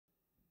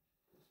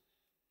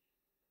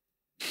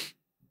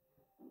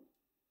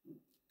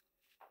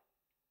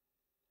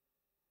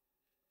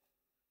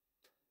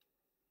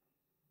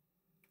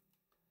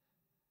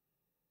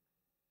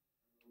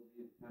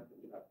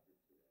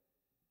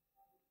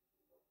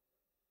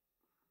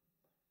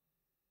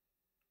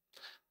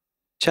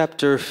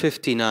Chapter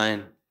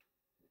 59.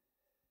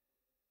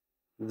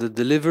 The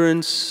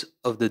deliverance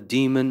of the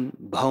demon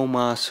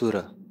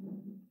Bhaumasura.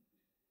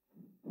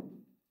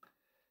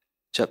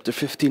 Chapter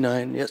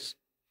 59, yes.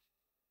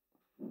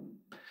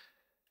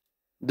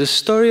 The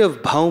story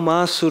of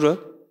Bhaumasura,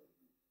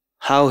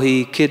 how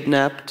he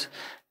kidnapped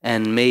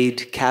and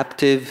made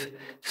captive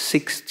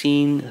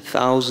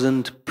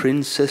 16,000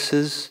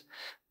 princesses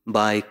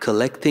by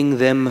collecting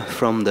them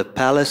from the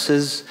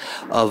palaces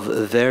of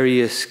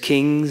various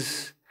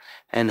kings,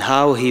 and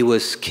how he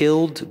was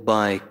killed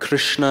by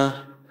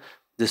Krishna,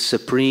 the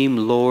Supreme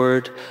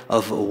Lord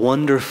of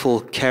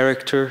wonderful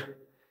character,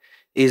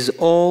 is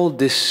all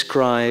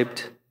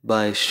described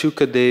by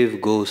Shukadev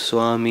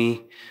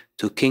Goswami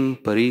to King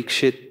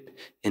Parikshit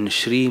in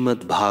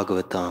Srimad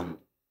Bhagavatam.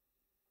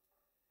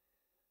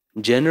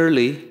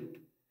 Generally,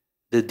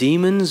 the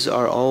demons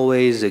are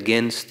always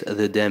against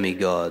the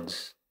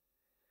demigods.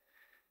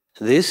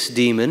 This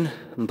demon,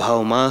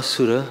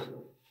 Bhaumasura,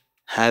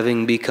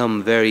 having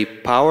become very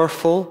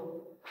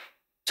powerful,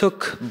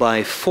 took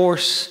by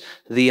force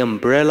the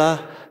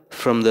umbrella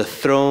from the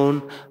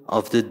throne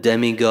of the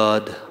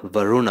demigod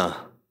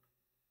Varuna.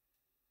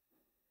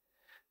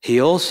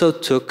 He also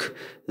took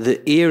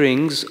the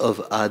earrings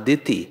of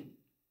Aditi,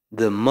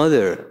 the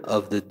mother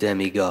of the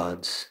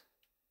demigods.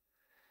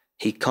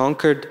 He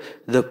conquered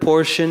the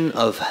portion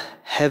of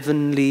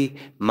heavenly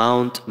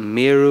Mount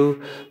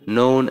Meru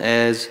known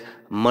as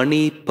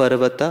Mani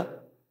Parvata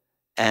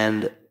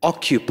and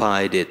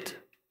occupied it.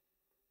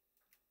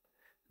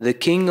 The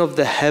king of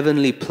the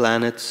heavenly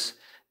planets,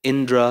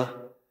 Indra,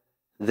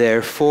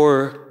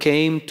 therefore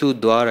came to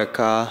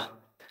Dwaraka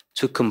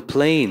to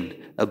complain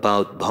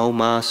about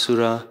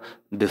Bhaumasura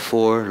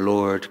before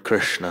Lord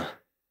Krishna.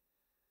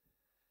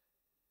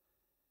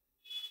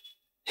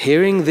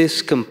 Hearing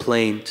this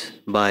complaint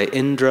by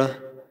Indra,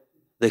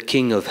 the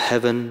king of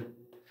heaven,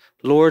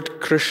 Lord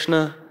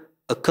Krishna,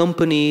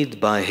 accompanied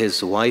by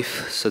his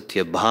wife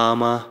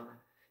Satyabhama,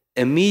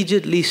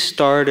 immediately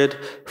started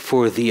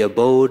for the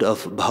abode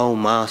of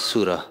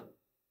Bhaumasura.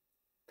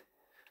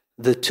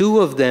 The two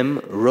of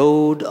them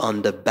rode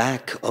on the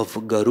back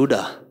of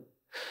Garuda,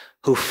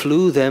 who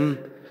flew them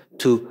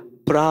to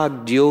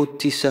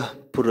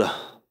Pragyotisapura,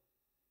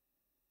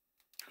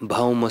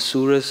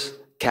 Bhaumasura's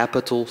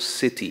capital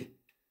city.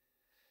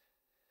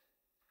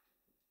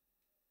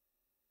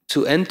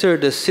 To enter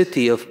the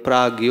city of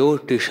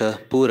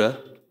Pragyotisapura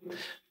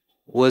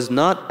was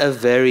not a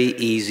very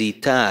easy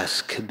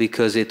task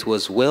because it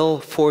was well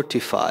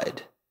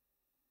fortified.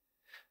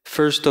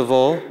 First of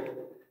all,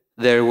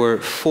 there were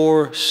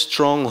 4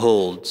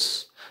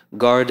 strongholds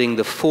guarding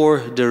the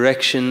 4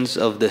 directions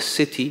of the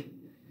city,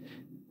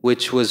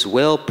 which was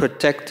well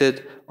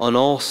protected on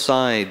all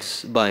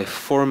sides by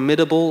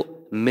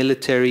formidable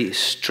military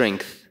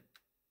strength.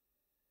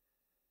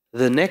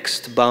 The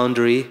next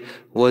boundary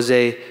was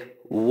a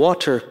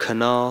water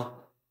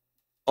canal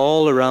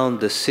all around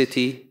the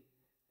city,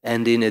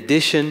 and in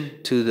addition,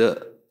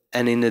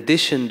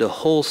 the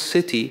whole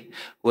city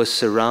was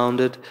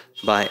surrounded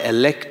by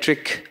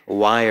electric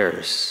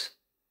wires.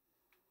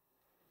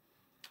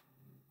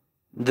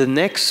 The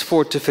next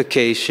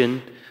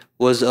fortification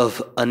was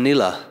of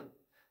anila,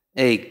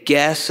 a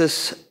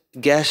gaseous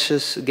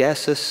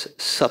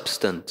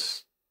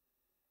substance.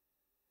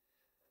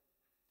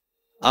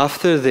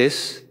 After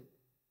this,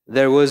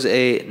 there was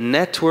a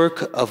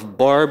network of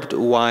barbed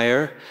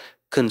wire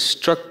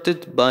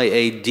constructed by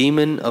a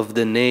demon of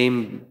the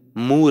name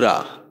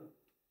Mura.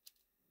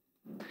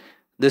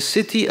 The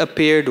city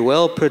appeared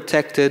well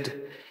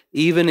protected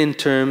even in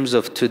terms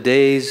of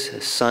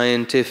today's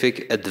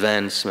scientific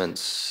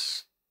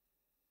advancements.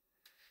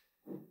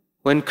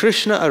 When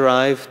Krishna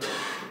arrived,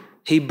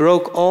 he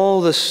broke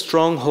all the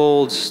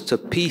strongholds to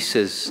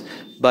pieces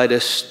by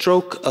the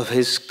stroke of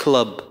his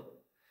club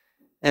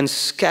and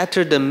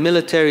scattered the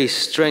military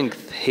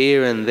strength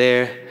here and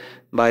there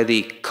by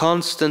the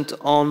constant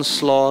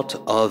onslaught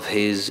of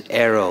his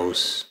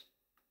arrows.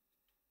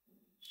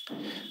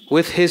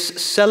 With his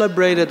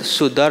celebrated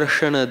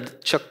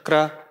Sudarshana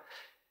Chakra,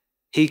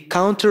 he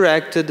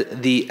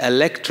counteracted the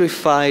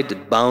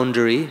electrified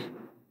boundary,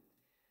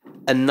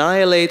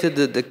 annihilated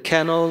the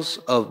canals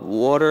of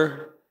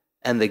water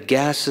and the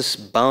gaseous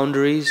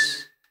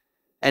boundaries,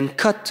 and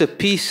cut to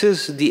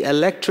pieces the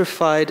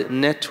electrified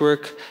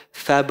network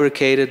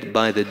fabricated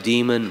by the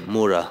demon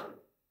Mura.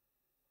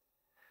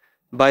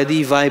 By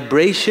the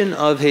vibration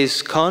of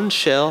his conch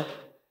shell,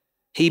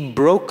 he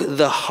broke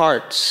the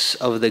hearts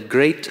of the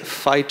great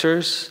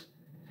fighters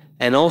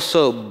and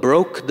also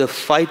broke the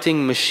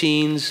fighting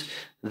machines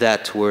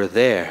that were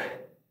there.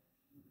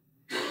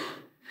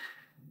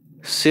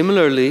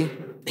 Similarly,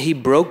 he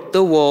broke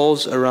the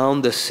walls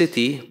around the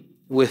city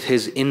with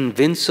his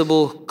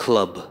invincible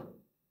club.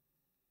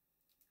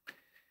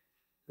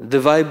 The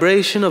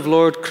vibration of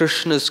Lord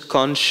Krishna's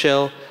conch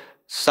shell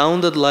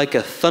sounded like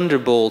a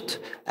thunderbolt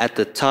at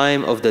the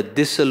time of the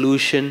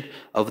dissolution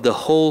of the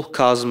whole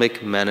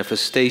cosmic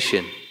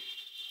manifestation.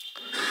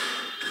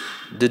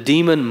 The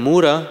demon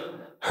Mura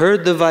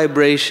heard the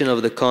vibration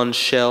of the conch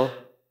shell,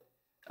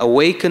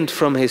 awakened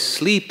from his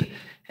sleep,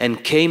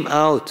 and came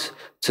out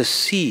to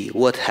see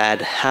what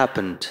had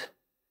happened.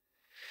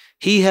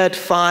 He had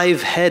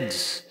 5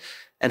 heads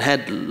and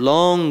had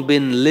long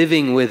been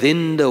living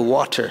within the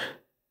water.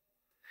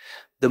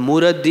 The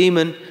Mura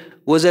demon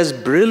was as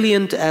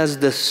brilliant as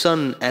the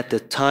sun at the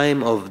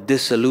time of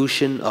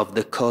dissolution of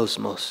the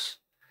cosmos,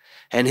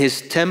 and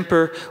his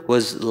temper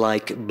was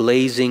like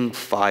blazing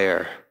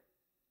fire.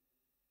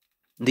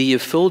 The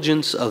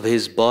effulgence of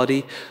his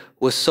body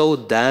was so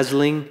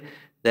dazzling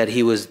that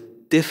he was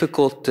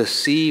difficult to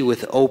see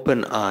with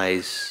open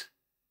eyes.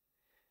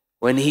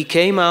 When he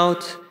came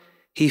out,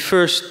 he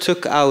first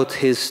took out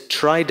his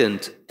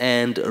trident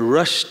and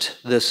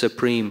rushed the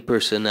Supreme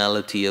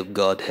Personality of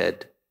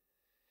Godhead.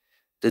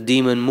 The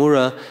demon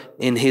Mura,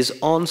 in his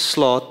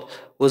onslaught,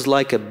 was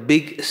like a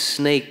big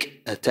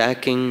snake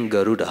attacking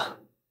Garuda.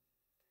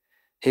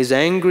 His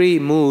angry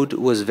mood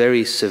was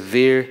very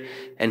severe,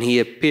 and he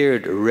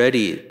appeared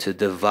ready to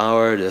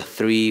devour the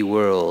 3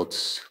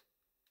 worlds.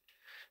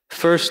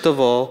 First of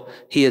all,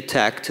 he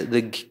attacked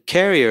the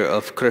carrier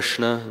of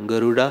Krishna,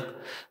 Garuda,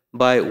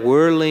 by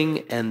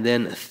whirling and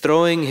then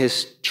throwing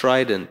his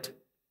trident,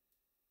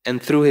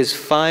 and through his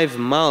 5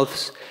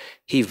 mouths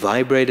he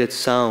vibrated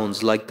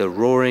sounds like the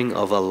roaring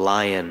of a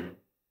lion.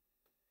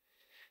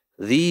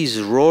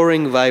 These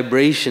roaring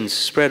vibrations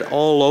spread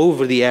all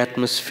over the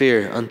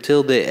atmosphere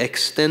until they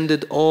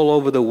extended all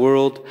over the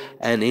world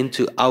and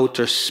into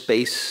outer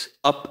space,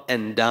 up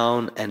and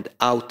down and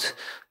out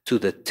to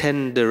the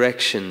 10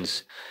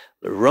 directions,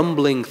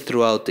 rumbling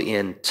throughout the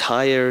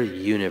entire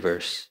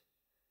universe.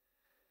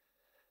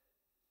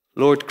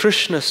 Lord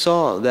Krishna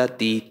saw that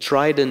the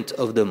trident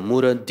of the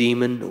Mura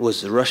demon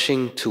was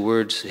rushing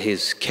towards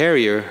his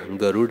carrier,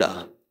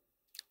 Garuda.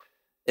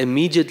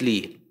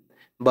 Immediately,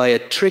 by a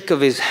trick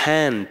of his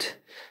hand,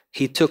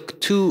 he took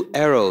 2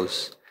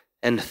 arrows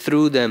and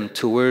threw them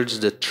towards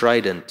the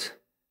trident,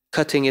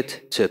 cutting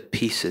it to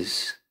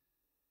pieces.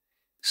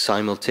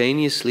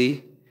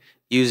 Simultaneously,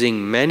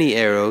 using many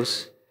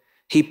arrows,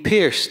 he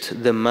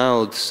pierced the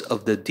mouths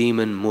of the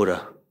demon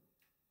Mura.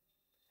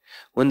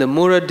 When the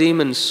Mura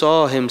demon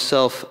saw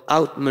himself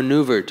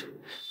outmaneuvered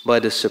by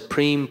the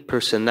Supreme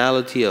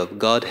Personality of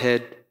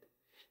Godhead,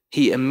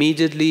 he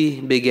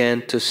immediately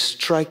began to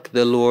strike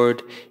the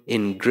Lord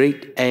in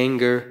great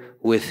anger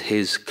with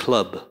his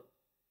club.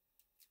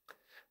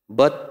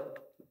 But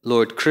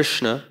Lord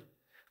Krishna,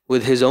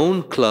 with his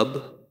own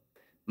club,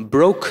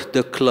 broke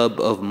the club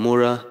of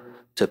Mura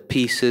to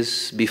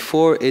pieces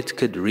before it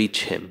could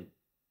reach him.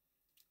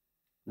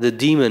 The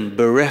demon,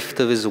 bereft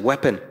of his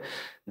weapon,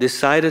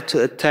 decided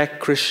to attack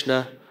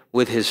Krishna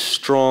with his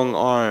strong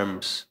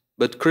arms,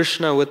 but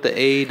Krishna, with the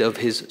aid of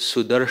his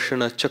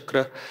Sudarshana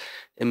Chakra,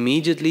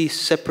 immediately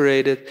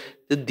separated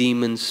the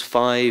demon's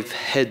 5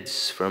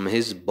 heads from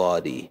his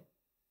body.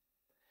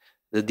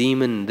 The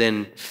demon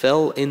then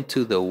fell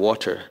into the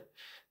water,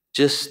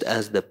 just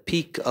as the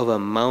peak of a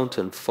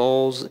mountain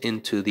falls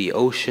into the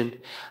ocean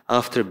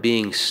after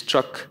being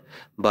struck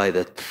by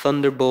the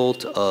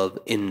thunderbolt of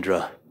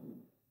Indra.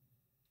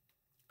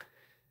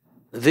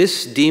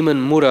 This demon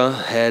Mura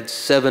had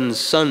 7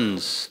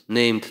 sons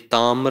named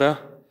Tamra,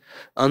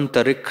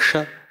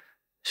 Antariksha,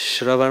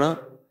 Shravana,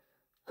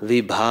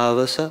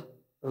 Vibhavasu,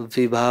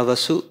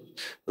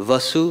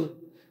 Vasu,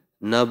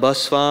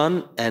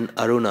 Nabaswan, and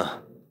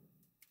Aruna.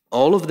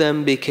 All of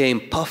them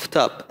became puffed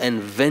up and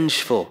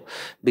vengeful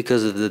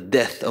because of the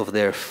death of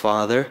their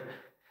father,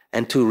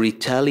 and to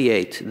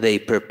retaliate they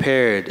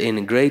prepared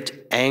in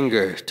great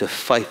anger to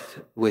fight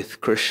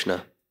with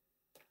Krishna.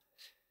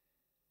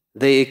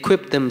 They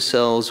equipped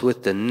themselves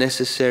with the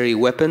necessary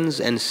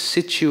weapons and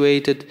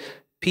situated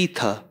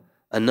Pitha,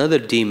 another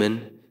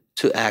demon,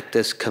 to act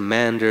as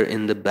commander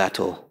in the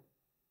battle.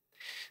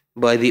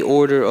 By the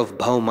order of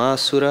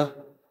Bhaumasura,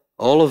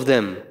 all of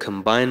them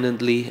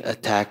combinedly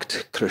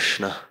attacked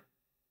Krishna.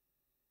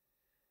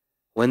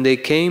 When they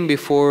came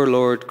before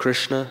Lord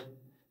Krishna,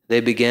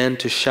 they began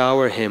to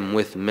shower him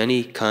with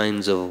many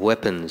kinds of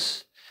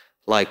weapons,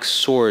 like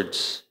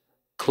swords,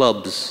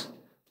 clubs,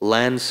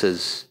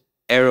 lances,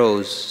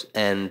 arrows,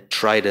 and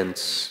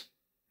tridents.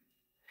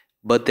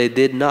 But they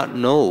did not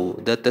know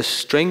that the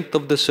strength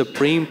of the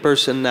Supreme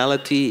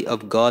Personality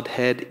of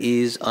Godhead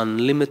is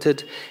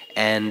unlimited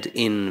and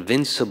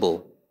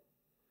invincible.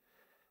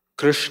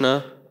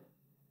 Krishna,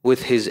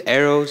 with his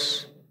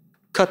arrows,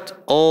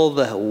 cut all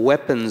the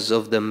weapons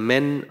of the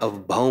men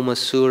of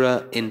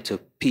Bhaumasura into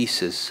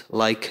pieces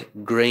like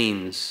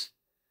grains.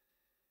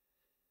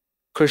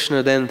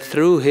 Krishna then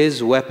threw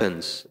his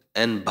weapons,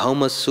 and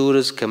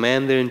Bhaumasura's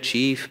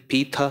commander-in-chief,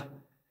 Pitha,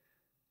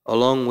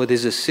 along with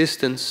his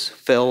assistants,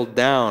 fell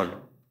down,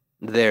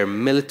 their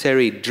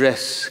military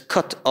dress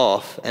cut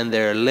off, and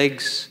their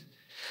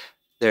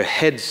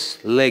heads,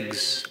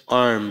 legs,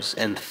 arms,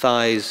 and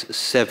thighs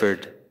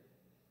severed.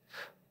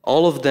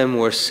 All of them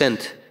were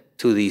sent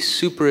to the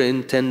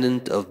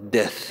superintendent of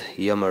death,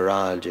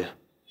 Yamaraja.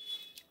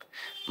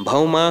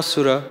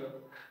 Bhaumasura,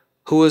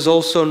 who was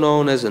also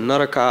known as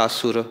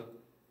Narakasura,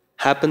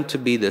 happened to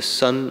be the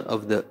son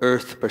of the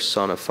earth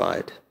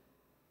personified.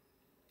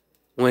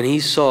 When he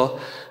saw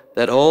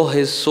that all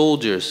his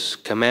soldiers,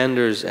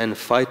 commanders, and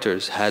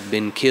fighters had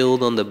been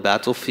killed on the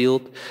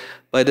battlefield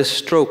by the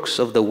strokes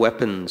of the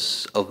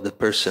weapons of the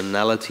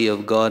personality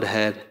of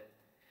Godhead,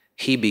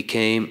 he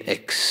became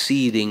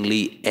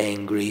exceedingly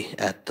angry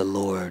at the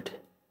Lord.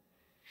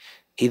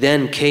 He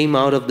then came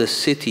out of the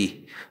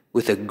city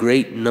with a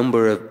great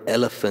number of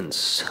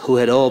elephants who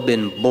had all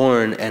been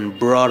born and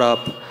brought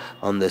up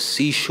on the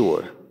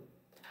seashore.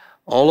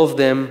 All of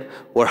them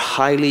were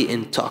highly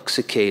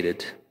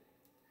intoxicated.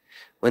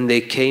 When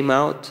they came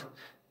out,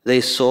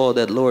 they saw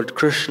that Lord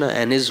Krishna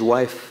and his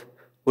wife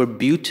were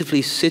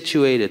beautifully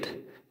situated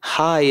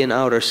high in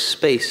outer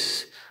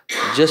space,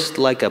 just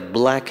like a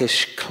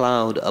blackish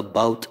cloud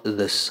about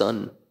the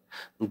sun,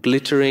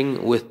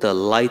 glittering with the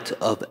light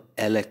of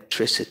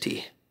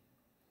electricity.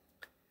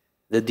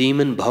 The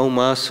demon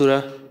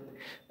Bhaumasura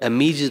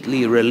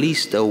immediately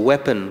released a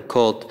weapon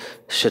called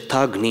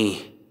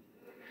Shatagni,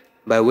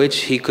 by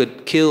which he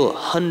could kill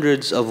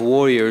hundreds of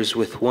warriors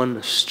with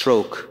one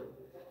stroke.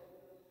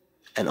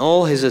 And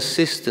all his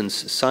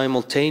assistants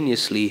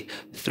simultaneously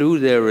threw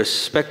their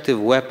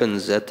respective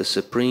weapons at the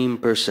Supreme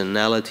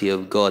Personality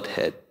of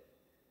Godhead.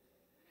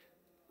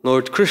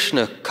 Lord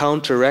Krishna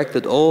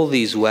counteracted all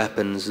these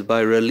weapons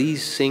by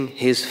releasing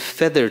his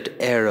feathered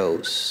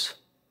arrows.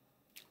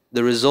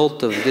 The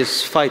result of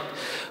this fight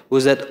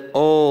was that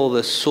all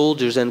the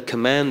soldiers and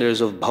commanders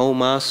of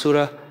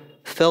Bhaumasura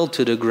fell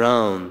to the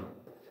ground,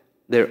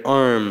 their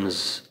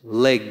arms,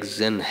 legs,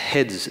 and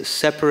heads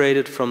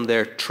separated from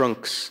their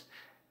trunks,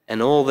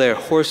 and all their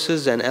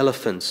horses and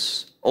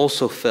elephants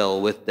also fell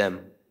with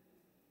them.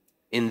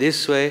 In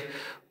this way,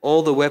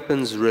 all the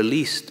weapons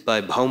released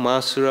by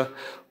Bhaumasura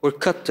were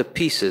cut to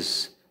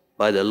pieces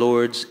by the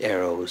Lord's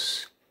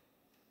arrows.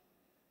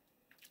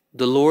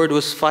 The Lord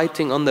was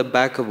fighting on the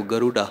back of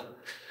Garuda,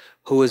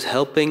 who was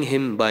helping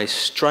him by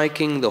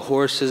striking the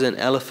horses and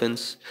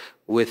elephants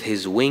with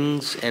his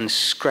wings and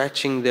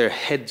scratching their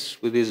heads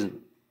with his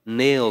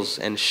nails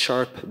and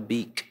sharp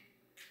beak.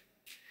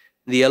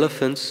 The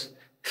elephants,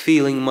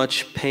 feeling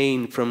much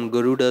pain from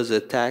Garuda's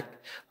attack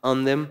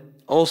on them,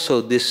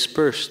 also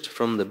dispersed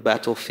from the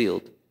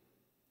battlefield.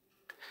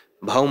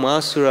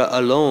 Bhaumasura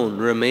alone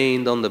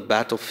remained on the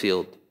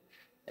battlefield,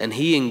 and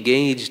he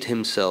engaged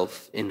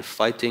himself in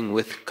fighting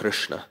with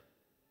Krishna.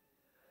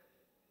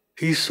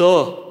 He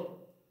saw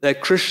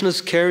that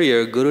Krishna's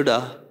carrier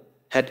Garuda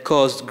had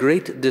caused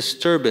great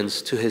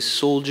disturbance to his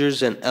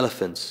soldiers and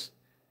elephants,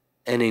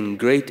 and in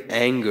great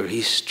anger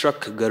he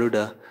struck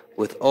Garuda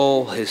with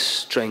all his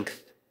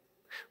strength,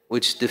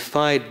 which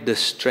defied the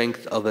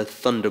strength of a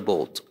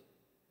thunderbolt.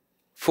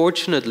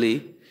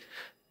 Fortunately,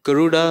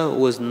 Garuda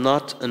was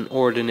not an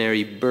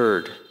ordinary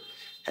bird,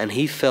 and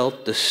he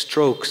felt the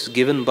strokes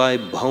given by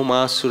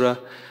Bhaumasura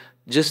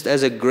just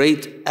as a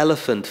great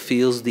elephant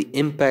feels the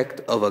impact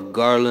of a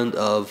garland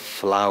of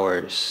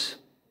flowers.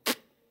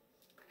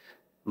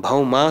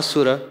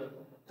 Bhaumasura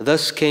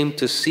thus came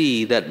to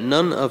see that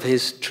none of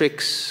his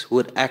tricks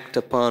would act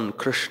upon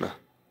Krishna,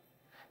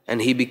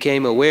 and he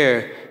became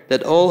aware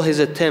that all his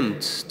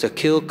attempts to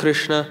kill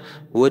Krishna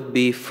would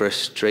be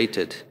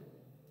frustrated.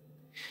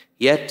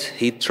 Yet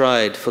he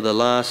tried for the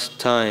last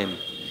time,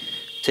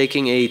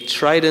 taking a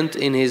trident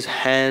in his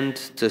hand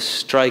to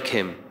strike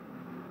him.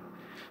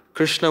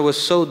 Krishna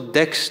was so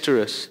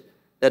dexterous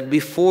that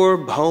before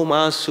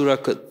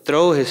Bhaumasura could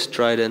throw his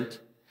trident,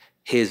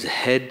 his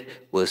head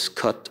was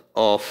cut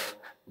off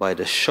by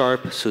the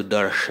sharp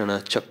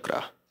Sudarshana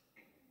chakra.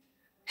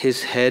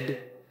 His head,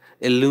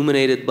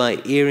 illuminated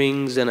by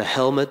earrings and a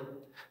helmet,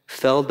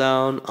 fell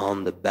down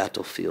on the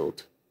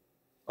battlefield.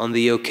 On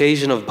the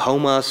occasion of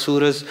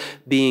Bhaumasura's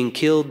being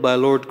killed by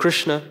Lord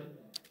Krishna,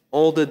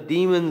 all the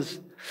demons'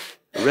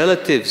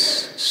 relatives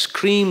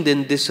screamed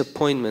in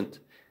disappointment,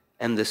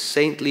 and the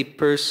saintly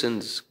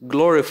persons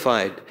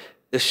glorified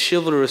the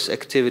chivalrous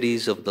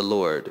activities of the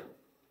Lord.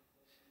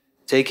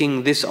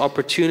 Taking this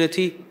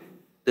opportunity,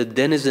 the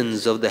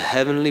denizens of the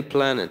heavenly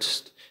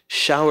planets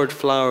showered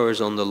flowers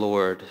on the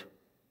Lord.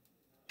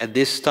 At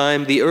this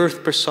time, the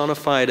earth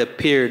personified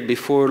appeared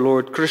before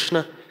Lord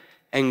Krishna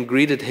and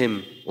greeted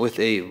him with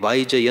a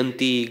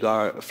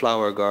Vaijayanti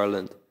flower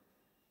garland.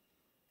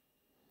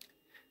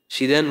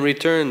 She then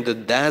returned the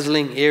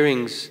dazzling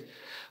earrings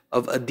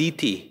of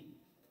Aditi,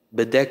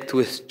 bedecked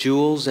with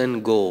jewels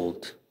and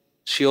gold.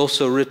 She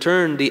also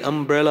returned the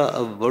umbrella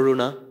of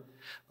Varuna,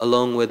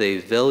 along with a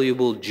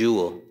valuable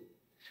jewel,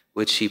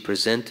 which she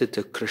presented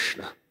to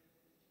Krishna.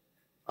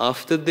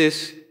 After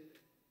this,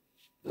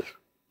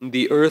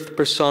 the earth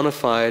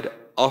personified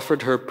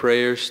offered her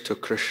prayers to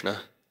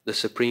Krishna, the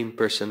Supreme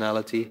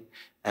Personality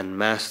and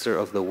Master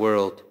of the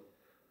world,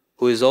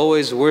 who is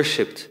always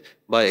worshipped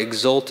by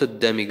exalted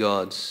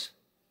demigods.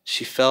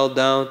 She fell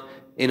down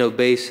in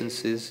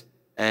obeisances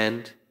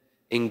and,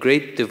 in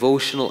great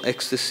devotional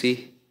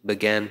ecstasy,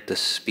 began to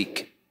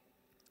speak.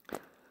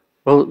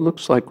 Well, it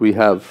looks like we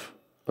have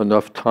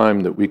enough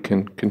time that we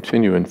can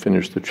continue and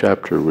finish the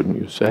chapter,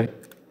 wouldn't you say?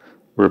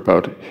 We're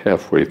about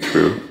halfway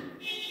through.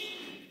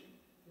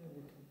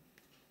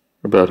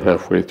 about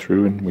halfway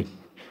through, and we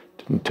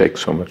didn't take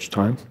so much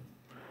time.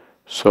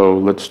 So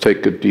let's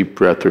take a deep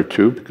breath or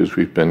two, because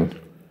we've been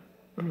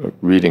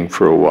reading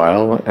for a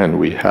while, and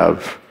we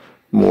have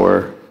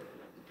more.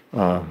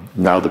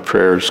 Now the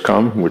prayers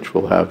come, which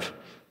will have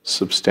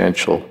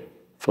substantial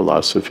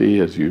philosophy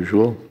as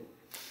usual.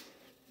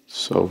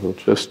 So we'll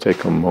just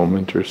take a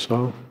moment or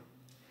so.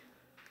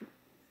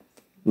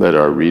 Let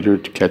our reader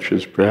catch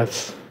his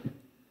breath.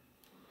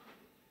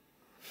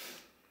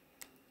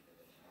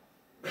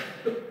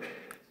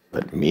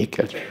 Let me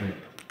catch my breath.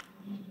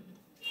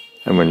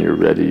 And when you're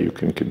ready, you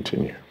can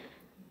continue.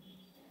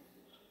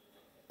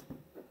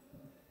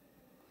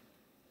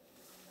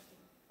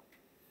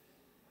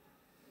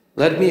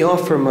 Let me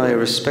offer my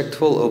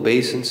respectful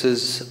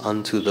obeisances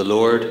unto the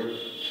Lord,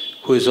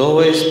 who is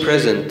always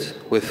present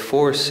with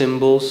 4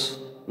 symbols,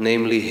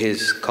 namely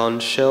his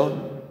conch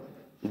shell,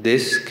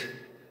 disc,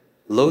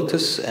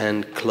 lotus,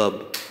 and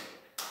club,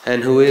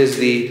 and who is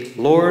the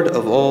Lord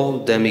of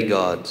all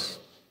demigods.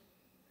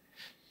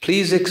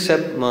 Please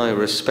accept my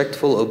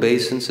respectful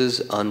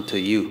obeisances unto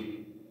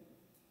you.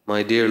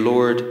 My dear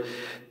Lord,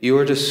 you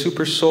are the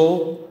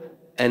Supersoul,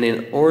 and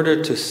in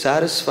order to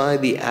satisfy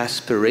the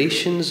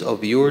aspirations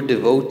of your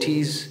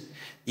devotees,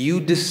 you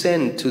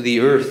descend to the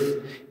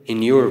earth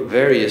in your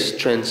various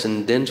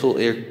transcendental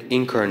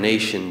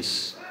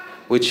incarnations,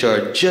 which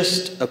are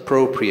just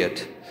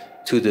appropriate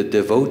to the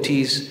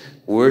devotee's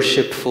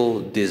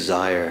worshipful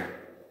desire.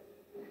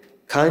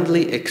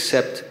 Kindly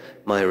accept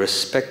my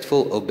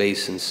respectful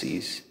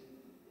obeisances.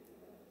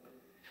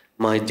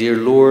 My dear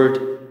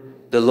Lord,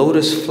 the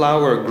lotus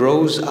flower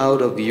grows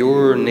out of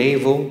your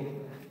navel,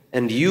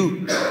 and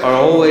you are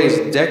always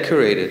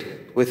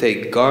decorated with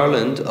a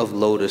garland of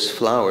lotus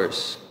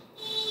flowers.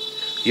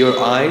 Your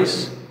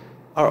eyes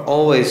are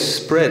always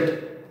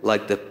spread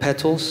like the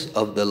petals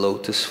of the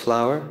lotus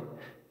flower,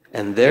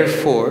 and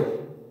therefore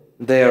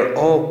they are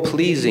all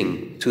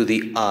pleasing to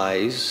the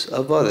eyes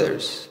of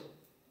others.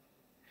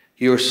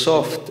 Your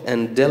soft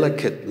and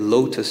delicate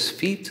lotus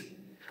feet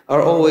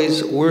are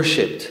always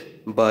worshipped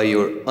by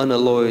your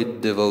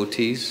unalloyed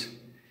devotees,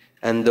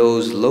 and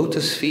those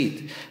lotus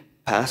feet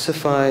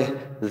pacify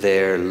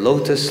their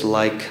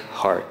lotus-like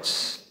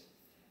hearts.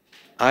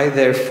 I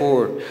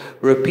therefore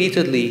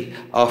repeatedly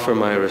offer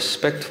my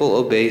respectful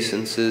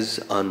obeisances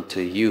unto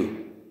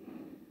you.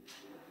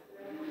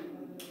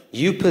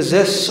 You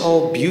possess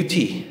all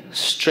beauty,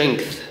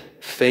 strength,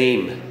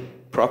 fame,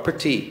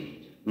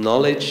 property,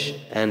 knowledge,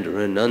 and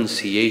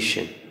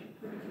renunciation.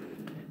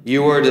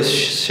 You are the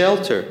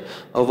shelter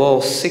of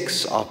all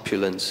 6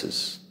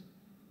 opulences.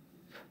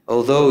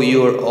 Although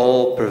you are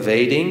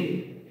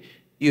all-pervading,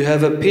 you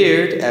have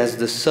appeared as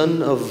the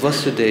son of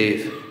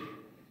Vasudeva.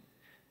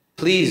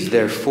 Please,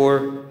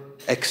 therefore,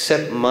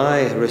 accept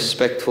my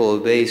respectful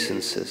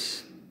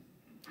obeisances.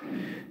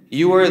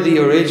 You are the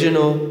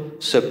original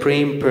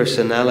Supreme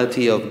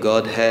Personality of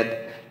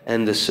Godhead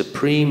and the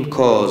supreme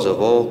cause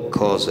of all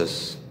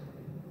causes.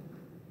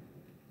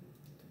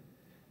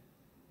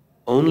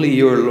 Only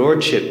your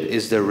Lordship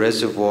is the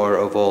reservoir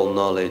of all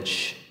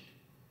knowledge.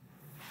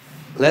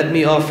 Let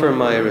me offer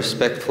my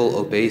respectful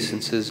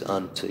obeisances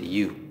unto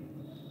you.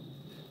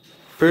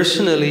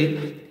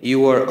 Personally,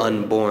 you are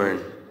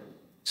unborn.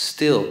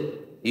 Still,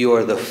 you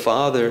are the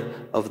Father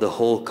of the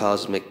whole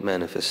cosmic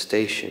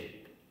manifestation.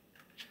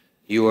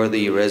 You are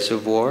the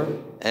reservoir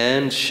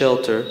and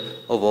shelter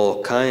of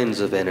all kinds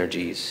of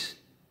energies.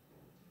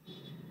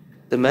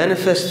 The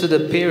manifested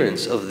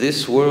appearance of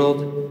this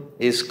world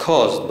is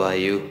caused by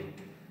you,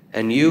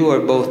 and you are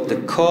both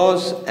the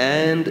cause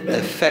and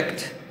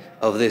effect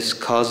of this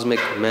cosmic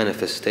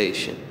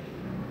manifestation.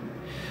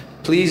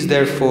 Please,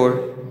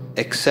 therefore,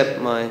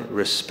 accept my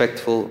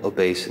respectful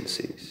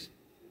obeisances.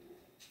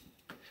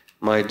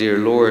 My dear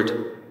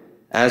Lord,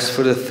 as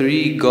for the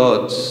 3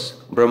 gods,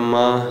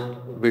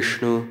 Brahma,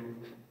 Vishnu,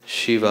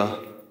 Shiva,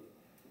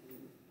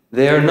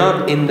 they are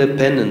not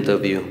independent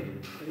of you.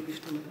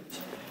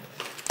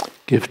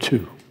 Give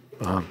 2.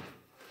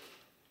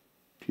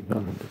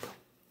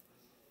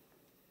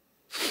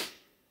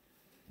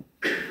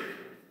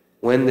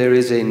 When there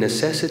is a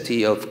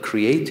necessity of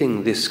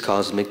creating this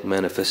cosmic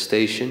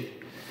manifestation,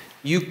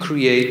 you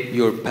create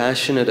your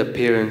passionate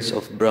appearance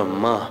of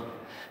Brahma,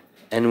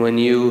 and when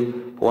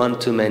you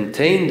want to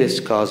maintain this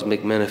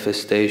cosmic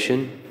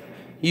manifestation,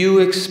 you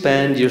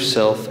expand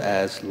yourself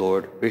as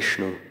Lord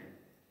Vishnu,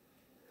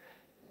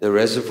 the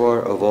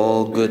reservoir of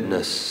all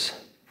goodness.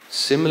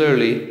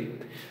 Similarly,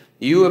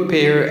 you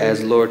appear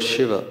as Lord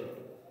Shiva,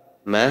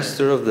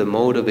 master of the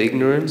mode of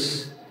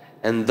ignorance,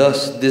 and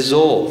thus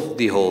dissolve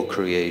the whole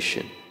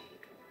creation.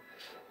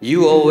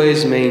 You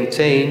always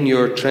maintain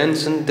your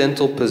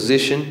transcendental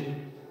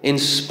position in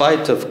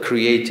spite of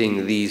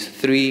creating these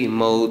 3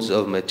 modes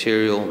of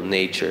material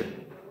nature.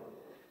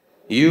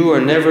 You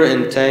are never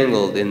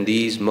entangled in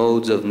these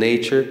modes of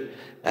nature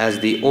as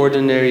the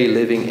ordinary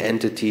living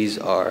entities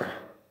are.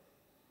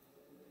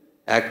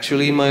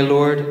 Actually, my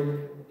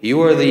Lord,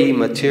 you are the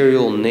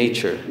material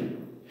nature.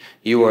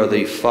 You are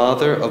the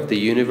Father of the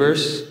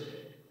universe,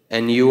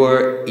 and you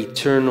are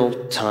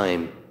eternal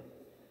time.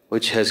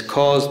 which has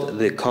caused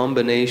the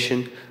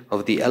combination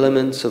of the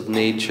elements of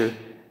nature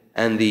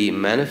and the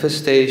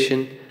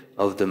manifestation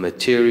of the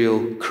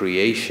material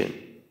creation.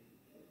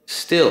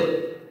 Still,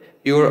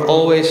 you are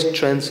always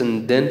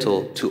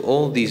transcendental to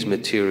all these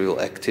material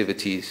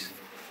activities.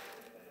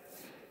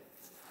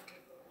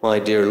 My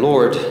dear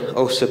Lord,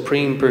 O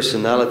Supreme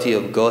Personality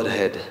of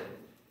Godhead,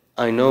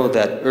 I know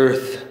that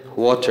earth,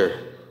 water,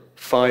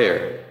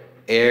 fire,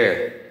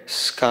 air,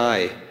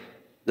 sky,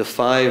 the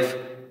 5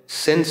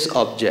 sense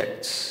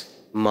objects,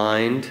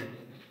 mind,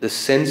 the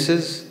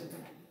senses,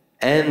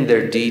 and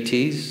their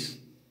deities,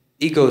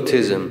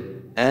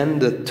 egotism,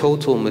 and the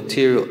total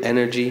material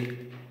energy,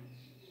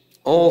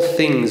 all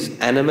things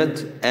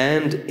animate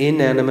and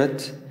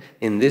inanimate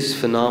in this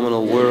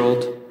phenomenal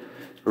world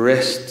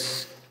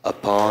rests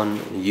upon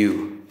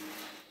you.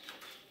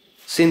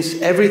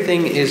 Since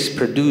everything is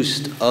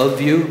produced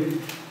of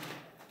you,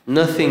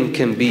 nothing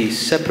can be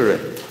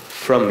separate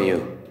from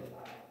you.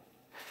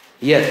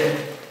 Yet,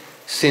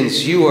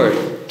 since you are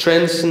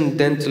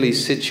transcendentally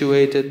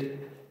situated,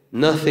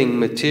 nothing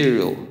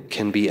material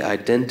can be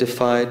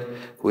identified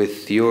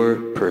with your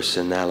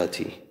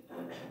personality.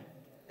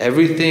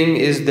 Everything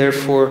is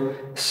therefore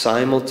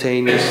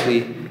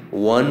simultaneously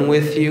one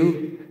with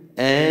you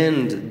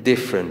and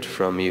different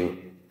from you.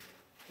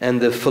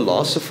 And the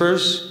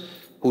philosophers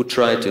who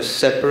try to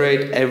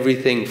separate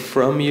everything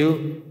from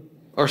you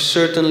are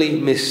certainly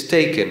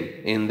mistaken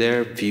in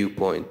their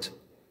viewpoint.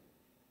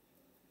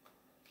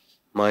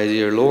 My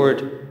dear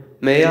Lord,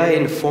 may I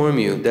inform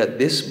you that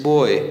this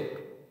boy,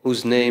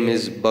 whose name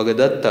is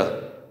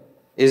Bhagadatta,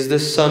 is the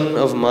son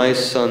of my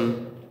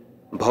son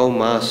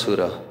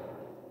Bhaumasura.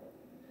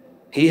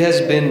 He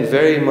has been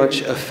very much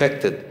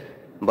affected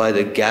by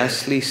the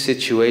ghastly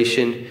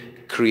situation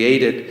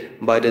created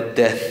by the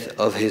death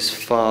of his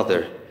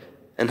father,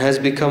 and has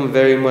become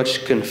very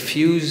much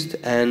confused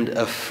and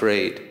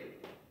afraid.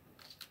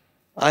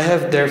 I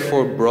have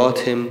therefore brought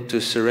him to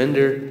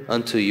surrender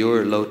unto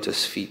your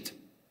lotus feet.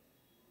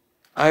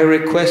 I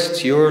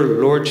request your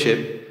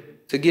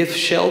lordship to give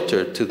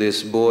shelter to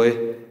this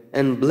boy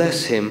and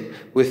bless him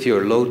with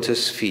your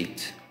lotus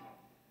feet.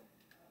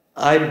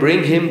 I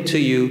bring him to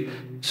you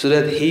so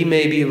that he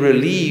may be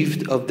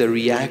relieved of the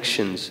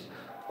reactions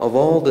of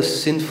all the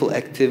sinful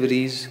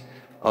activities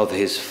of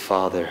his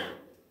father."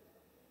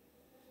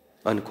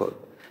 Unquote.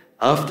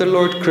 After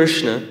Lord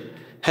Krishna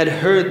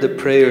had heard the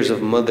prayers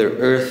of Mother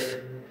Earth,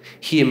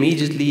 he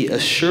immediately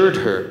assured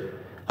her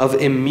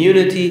of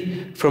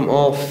immunity from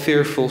all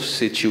fearful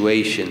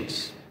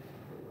situations.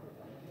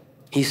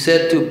 He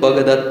said to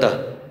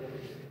Bhagadatta,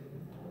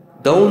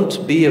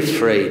 "Don't be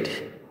afraid."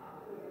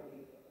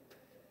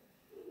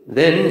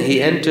 Then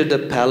he entered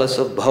the palace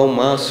of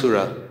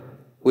Bhaumasura,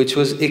 which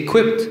was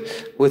equipped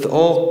with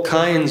all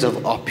kinds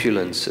of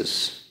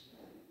opulences.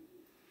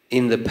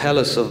 In the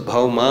palace of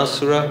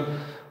Bhaumasura,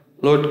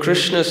 Lord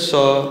Krishna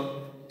saw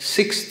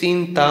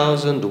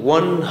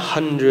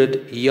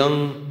 16,100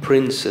 young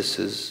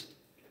princesses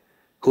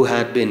who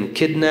had been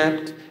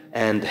kidnapped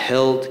and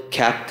held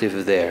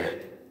captive there.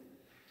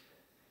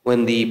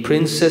 When the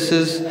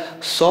princesses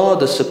saw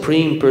the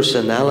Supreme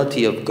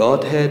Personality of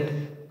Godhead,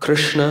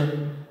 Krishna,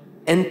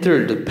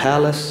 enter the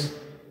palace,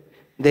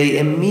 they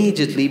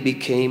immediately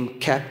became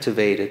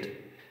captivated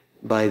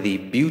by the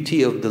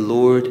beauty of the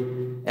Lord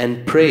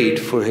and prayed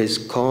for his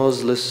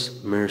causeless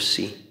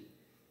mercy.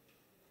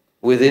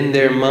 Within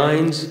their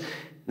minds,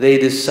 they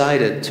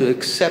decided to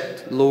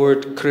accept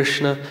Lord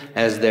Krishna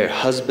as their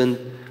husband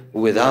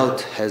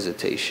without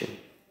hesitation.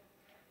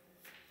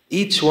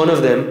 Each one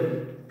of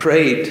them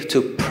prayed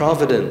to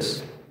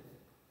Providence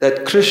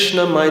that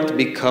Krishna might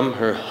become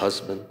her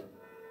husband.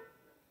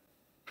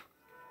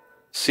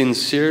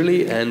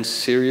 Sincerely and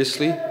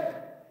seriously,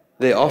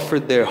 they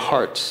offered their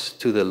hearts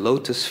to the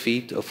lotus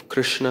feet of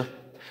Krishna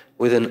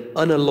with an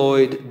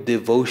unalloyed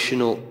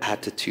devotional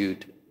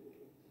attitude.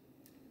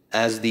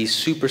 As the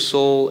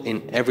supersoul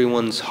in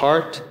everyone's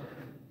heart,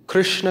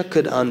 Krishna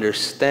could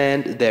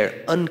understand their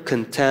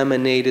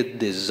uncontaminated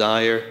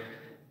desire,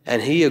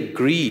 and he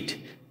agreed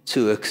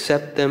to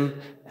accept them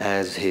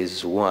as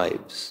his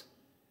wives.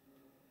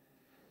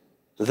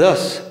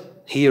 Thus,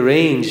 he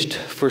arranged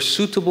for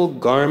suitable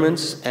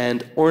garments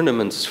and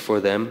ornaments for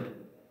them,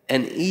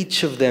 and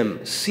each of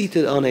them,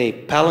 seated on a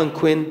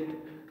palanquin,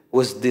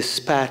 was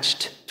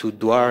dispatched to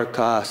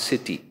Dwarka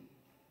city.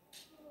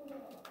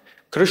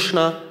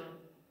 Krishna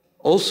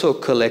also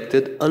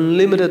collected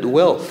unlimited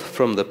wealth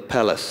from the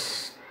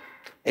palace,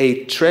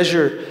 a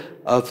treasure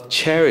of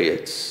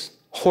chariots,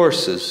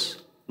 horses,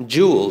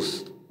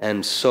 jewels,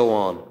 and so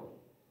on.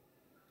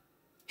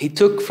 He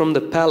took from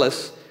the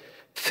palace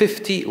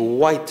 50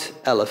 white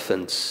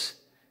elephants,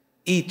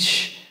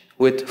 each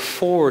with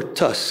 4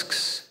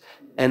 tusks,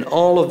 and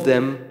all of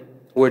them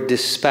were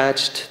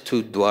dispatched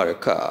to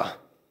Dwarka.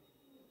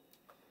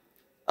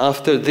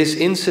 After this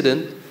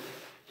incident,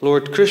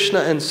 Lord Krishna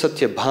and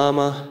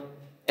Satyabhama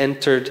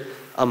entered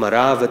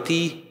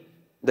Amaravati,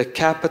 the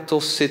capital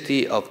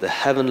city of the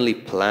heavenly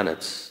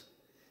planets,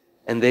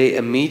 and they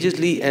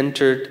immediately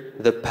entered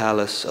the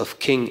palace of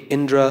King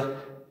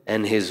Indra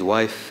and his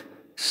wife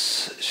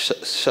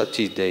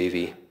Sati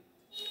Devi,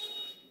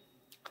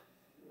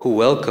 who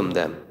welcomed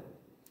them.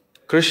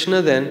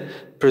 Krishna then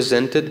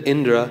presented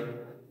Indra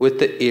with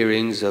the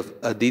earrings of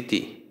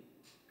Aditi.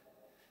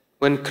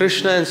 When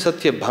Krishna and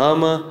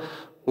Satyabhama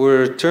were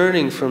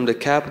returning from the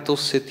capital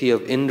city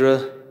of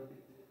Indra,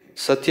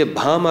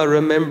 Satyabhama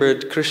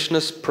remembered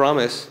Krishna's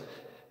promise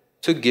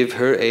to give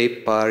her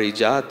a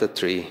parijata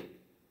tree.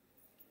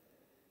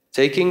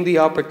 Taking the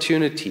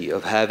opportunity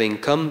of having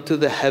come to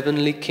the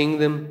heavenly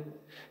kingdom,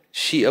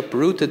 she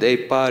uprooted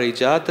a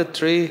parijata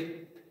tree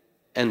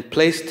and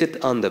placed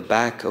it on the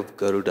back of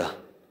Garuda.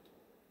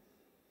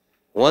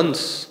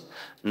 Once,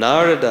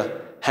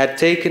 Narada had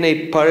taken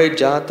a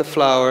parijata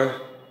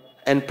flower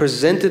and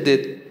presented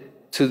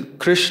it to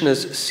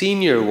Krishna's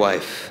senior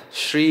wife,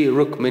 Sri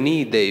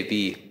Rukmini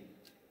Devi.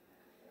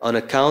 On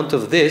account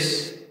of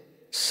this,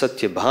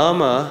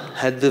 Satyabhama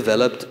had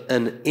developed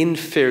an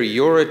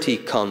inferiority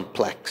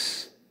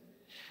complex.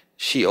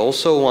 She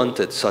also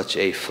wanted such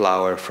a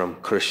flower from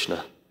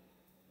Krishna.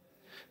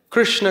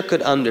 Krishna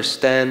could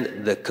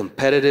understand the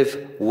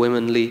competitive,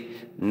 womanly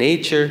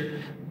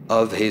nature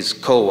of his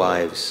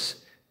co-wives,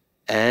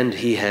 and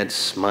he had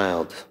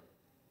smiled.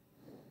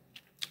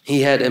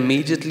 He had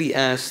immediately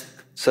asked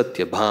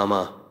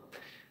Satyabhama,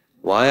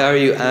 "Why are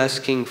you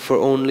asking for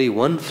only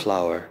one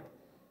flower?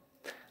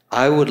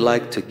 I would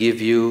like to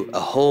give you a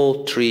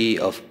whole tree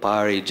of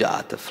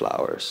parijata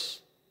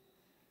flowers."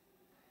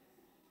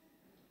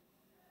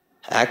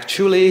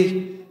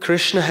 Actually,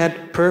 Krishna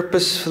had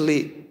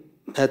purposely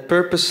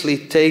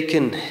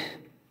taken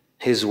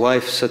his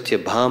wife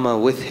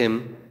Satyabhama with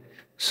him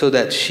so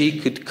that she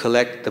could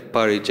collect the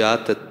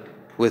parijata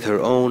with her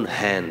own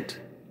hand.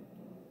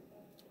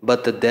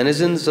 But the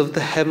denizens of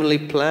the heavenly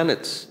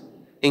planets,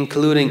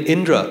 including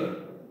Indra,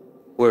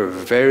 were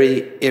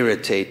very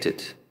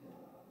irritated.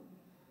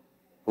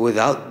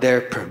 Without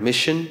their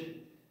permission,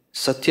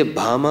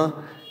 Satyabhama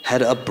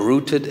had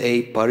uprooted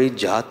a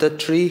parijata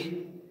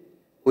tree,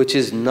 which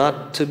is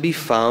not to be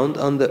found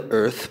on the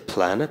earth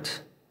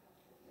planet.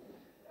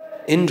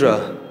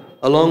 Indra,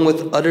 along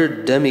with other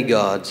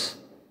demigods,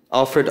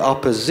 offered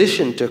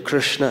opposition to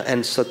Krishna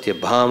and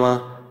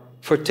Satyabhama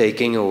for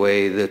taking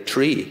away the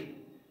tree.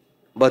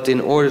 But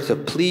in order to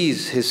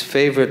please his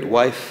favorite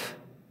wife,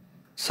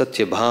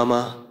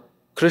 Satyabhama,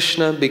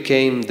 Krishna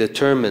became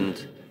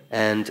determined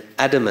and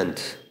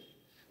adamant.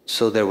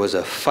 So there was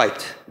a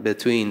fight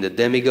between the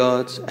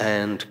demigods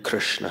and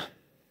Krishna.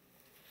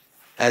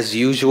 As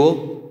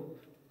usual,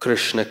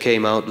 Krishna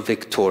came out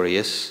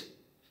victorious,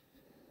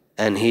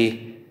 and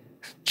he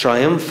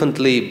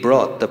triumphantly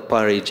brought the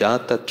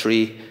parijata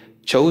tree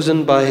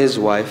chosen by his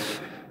wife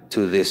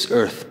to this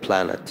earth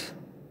planet,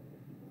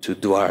 to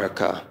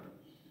Dwarka.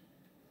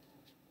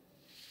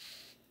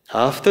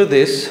 After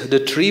this,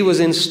 the tree was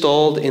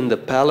installed in the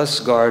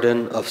palace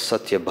garden of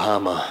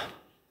Satyabhama.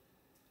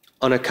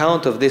 On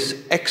account of this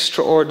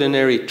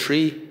extraordinary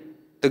tree,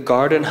 the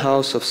garden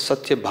house of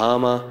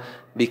Satyabhama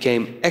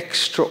became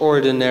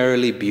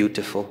extraordinarily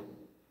beautiful.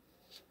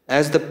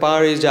 As the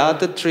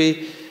parijata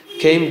tree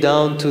came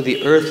down to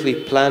the earthly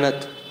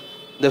planet,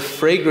 the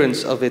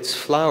fragrance of its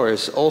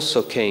flowers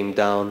also came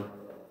down,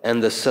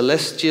 and the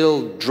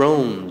celestial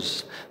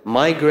drones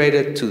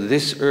migrated to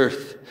this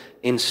earth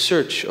in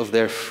search of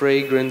their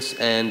fragrance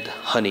and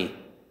honey.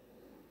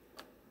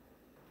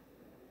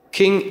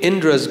 King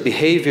Indra's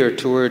behavior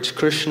towards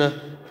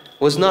Krishna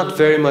was not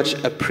very much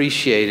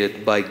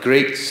appreciated by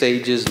great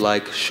sages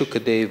like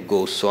Shukadev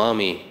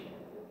Goswami.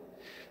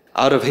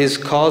 Out of his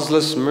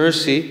causeless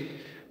mercy,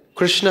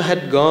 Krishna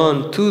had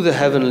gone to the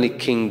heavenly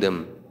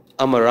kingdom,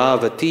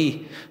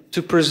 Amaravati,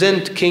 to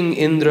present King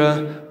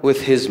Indra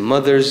with his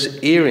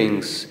mother's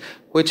earrings,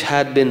 which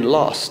had been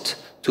lost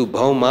to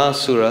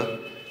Bhaumasura,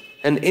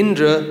 and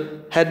Indra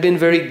had been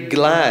very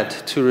glad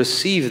to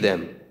receive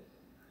them.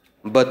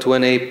 But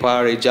when a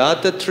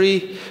parijata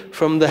tree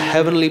from the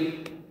heavenly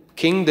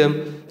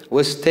kingdom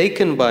was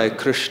taken by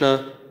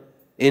Krishna,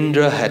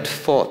 Indra had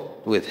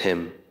fought with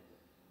him.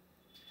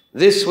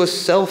 This was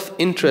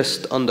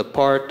self-interest on the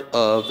part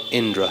of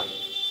Indra.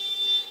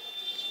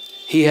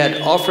 He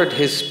had offered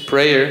his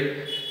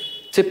prayer,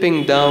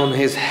 tipping down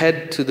his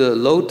head to the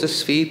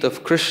lotus feet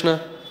of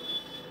Krishna,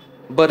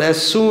 but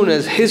as soon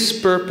as his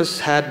purpose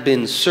had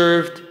been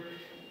served,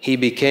 he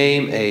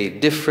became a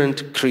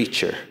different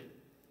creature.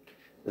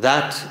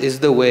 That is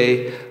the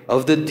way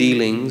of the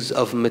dealings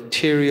of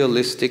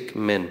materialistic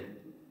men.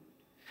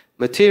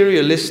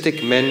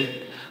 Materialistic men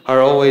are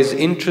always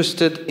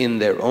interested in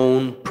their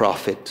own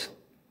profit.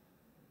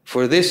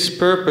 For this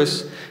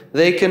purpose,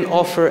 they can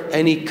offer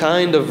any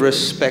kind of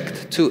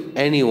respect to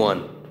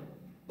anyone,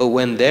 but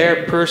when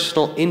their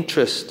personal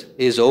interest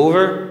is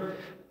over,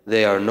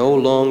 they are no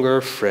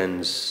longer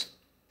friends.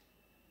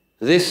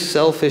 This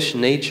selfish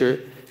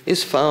nature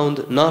is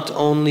found not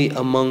only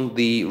among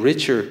the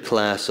richer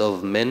class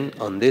of men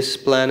on this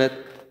planet,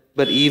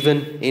 but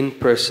even in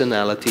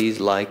personalities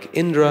like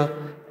Indra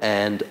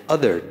and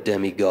other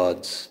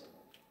demigods.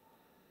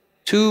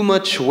 Too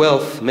much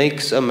wealth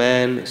makes a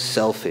man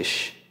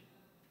selfish.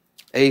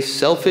 A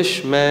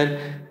selfish man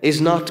is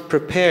not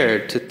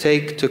prepared to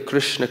take to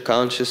Krishna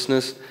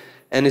consciousness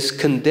and is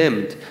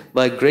condemned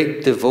by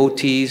great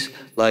devotees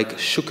like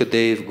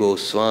Shukadev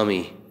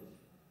Goswami.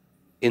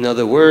 In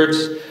other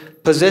words,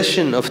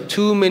 possession of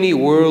too many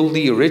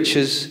worldly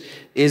riches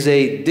is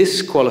a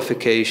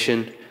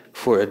disqualification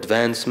for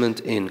advancement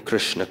in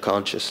Krishna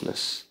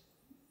consciousness.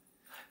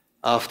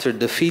 After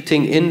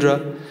defeating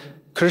Indra,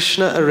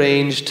 Krishna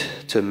arranged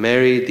to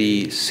marry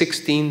the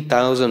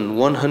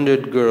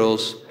 16,100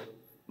 girls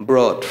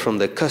brought from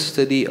the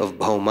custody of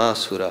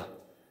Bhaumasura.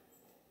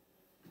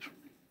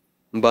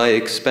 By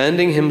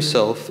expanding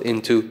himself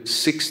into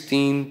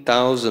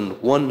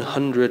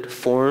 16,100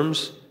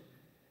 forms,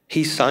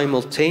 he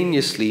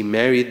simultaneously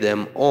married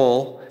them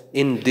all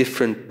in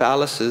different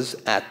palaces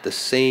at the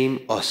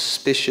same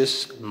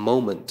auspicious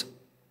moment.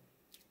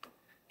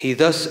 He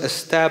thus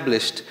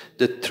established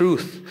the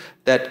truth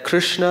that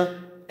Krishna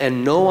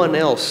and no one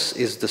else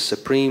is the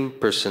Supreme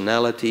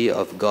Personality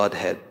of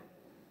Godhead.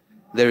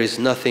 There is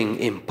nothing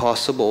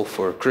impossible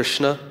for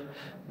Krishna,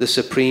 the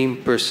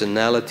Supreme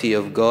Personality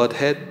of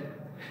Godhead.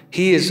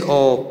 He is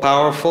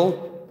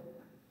all-powerful,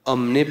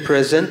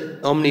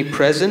 omnipresent,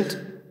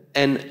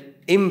 and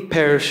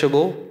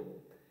imperishable,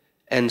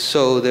 and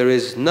so there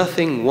is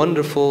nothing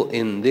wonderful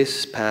in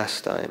this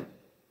pastime.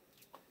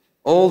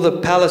 All the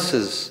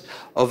palaces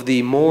of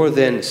the more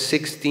than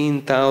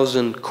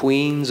 16,000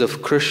 queens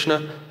of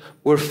Krishna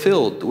were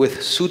filled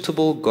with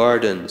suitable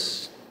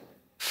gardens,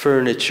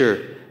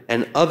 furniture,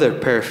 and other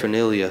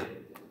paraphernalia,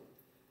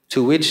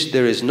 to which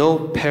there is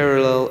no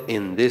parallel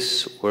in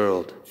this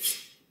world.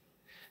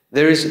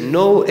 There is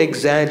no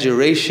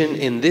exaggeration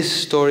in this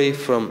story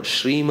from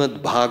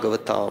Srimad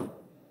Bhagavatam.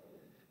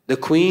 The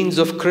queens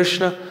of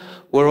Krishna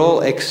were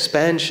all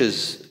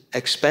expansions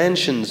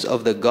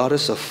of the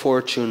goddess of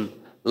fortune,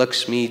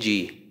 Lakshmi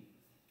Ji.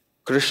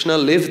 Krishna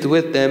lived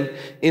with them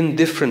in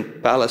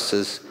different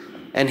palaces,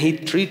 and he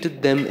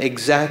treated them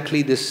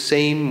exactly the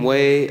same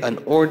way an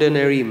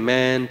ordinary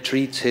man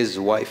treats his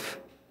wife.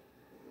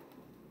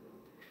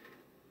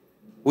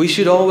 We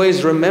should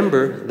always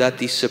remember that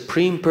the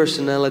Supreme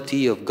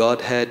Personality of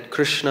Godhead,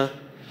 Krishna,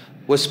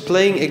 was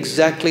playing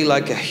exactly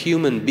like a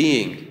human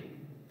being,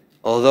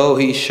 although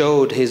he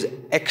showed his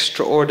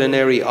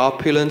extraordinary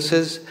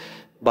opulences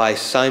by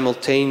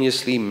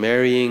simultaneously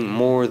marrying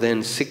more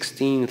than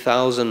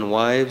 16,000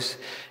 wives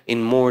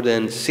in more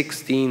than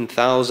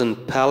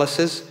 16,000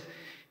 palaces.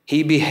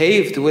 He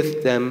behaved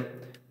with them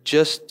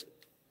just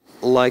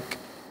like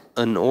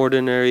an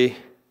ordinary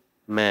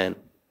man.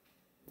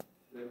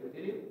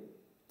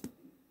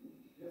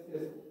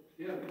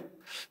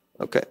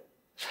 Okay.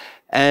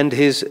 And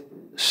he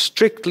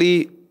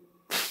strictly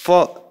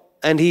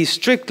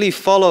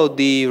followed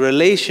the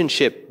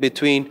relationship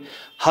between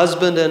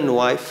husband and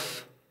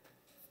wife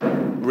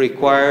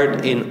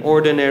required in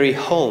ordinary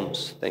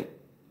homes.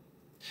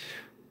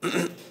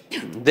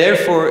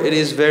 Therefore, it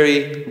is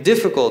very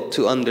difficult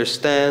to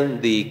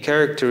understand the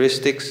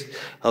characteristics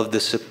of the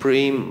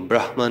Supreme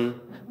Brahman,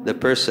 the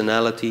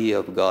personality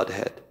of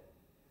Godhead.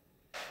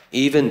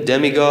 Even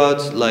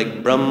demigods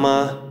like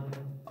Brahma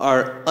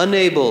are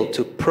unable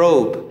to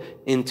probe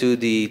into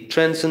the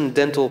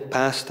transcendental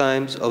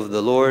pastimes of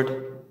the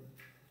Lord.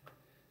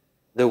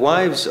 The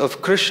wives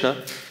of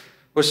Krishna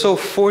were so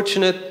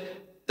fortunate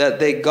that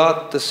they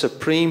got the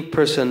Supreme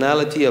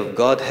Personality of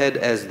Godhead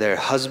as their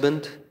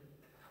husband,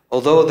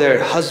 although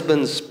their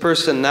husband's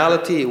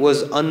personality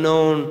was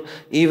unknown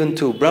even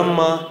to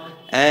Brahma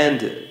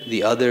and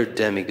the other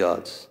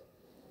demigods.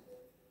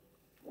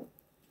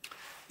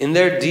 In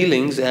their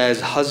dealings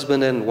as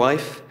husband and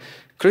wife,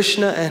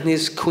 Krishna and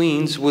his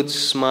queens would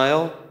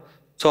smile,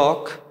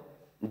 talk,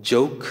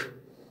 joke,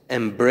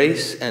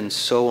 embrace, and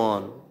so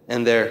on,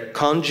 and their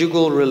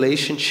conjugal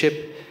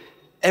relationship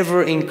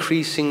ever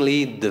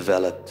increasingly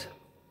developed.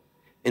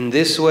 In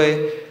this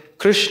way,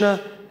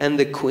 Krishna and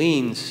the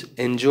queens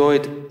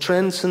enjoyed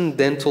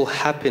transcendental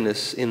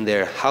happiness in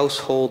their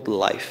household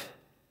life.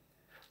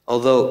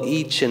 Although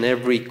each and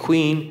every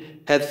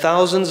queen had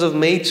thousands of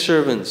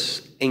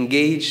maidservants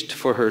engaged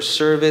for her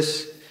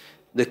service,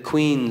 the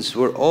queens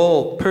were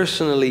all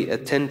personally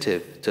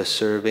attentive to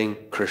serving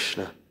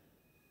Krishna.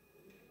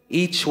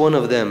 Each one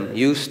of them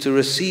used to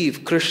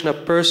receive Krishna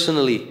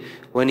personally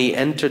when he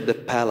entered the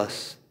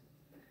palace.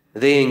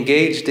 They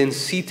engaged in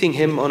seating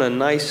him on a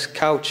nice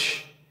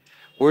couch,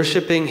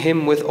 worshipping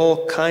him with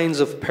all kinds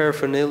of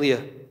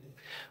paraphernalia,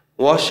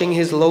 washing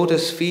his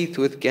lotus feet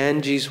with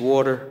Ganges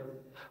water,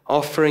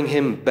 offering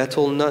him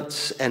betel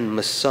nuts and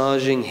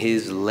massaging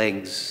his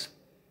legs.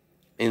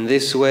 In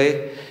this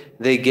way,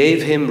 they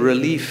gave him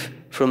relief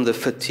from the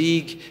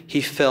fatigue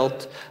he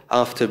felt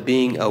after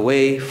being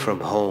away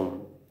from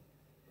home.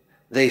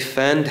 They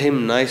fanned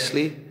him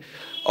nicely,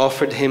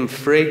 offered him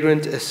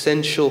fragrant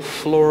essential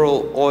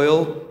floral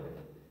oil,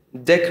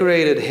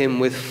 decorated him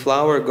with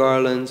flower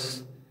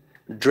garlands,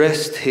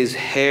 dressed his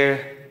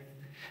hair,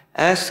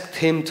 asked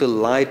him to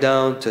lie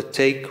down to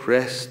take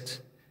rest,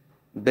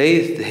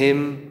 bathed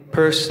him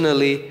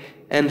personally,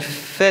 and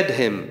fed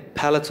him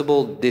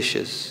palatable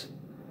dishes.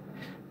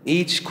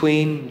 Each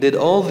queen did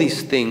all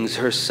these things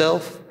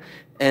herself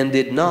and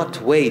did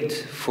not wait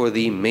for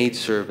the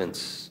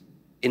maidservants.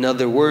 In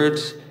other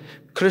words,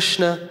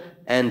 Krishna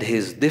and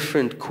his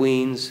different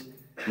queens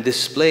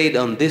displayed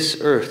on this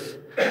earth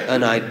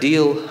an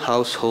ideal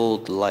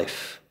household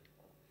life.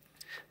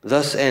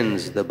 Thus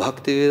ends the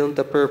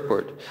Bhaktivedanta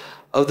purport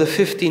of the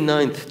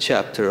 59th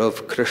chapter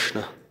of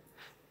Krishna,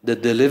 the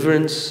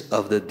deliverance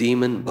of the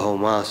demon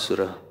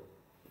Bhaumasura.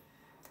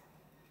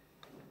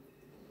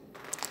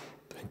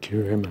 Thank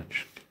you very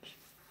much.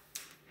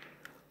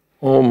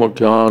 Om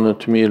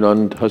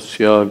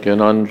Jnana-timirandhasya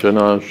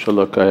Gyananjana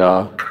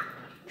Shalakaya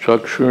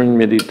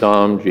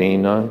Chakshurmilitam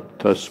Jena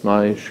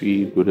Tasmai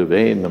Shri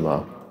Gurave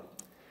Namah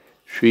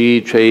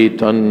Shri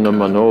Chaitanya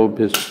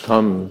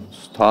Manobhistam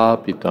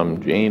Sthapitam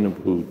Jena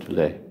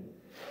Bhutale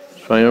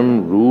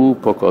Swayam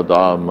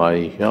Rupakada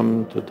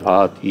Mahyam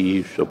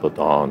Tadhati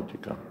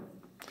Shapadantika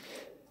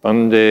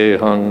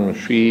Vandehang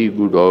Shri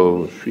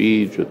Guru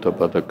Shri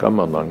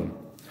Jatapadakamalang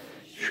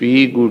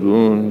Shri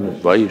Gurun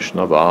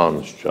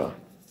Vaishnavanscha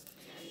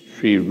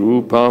Shri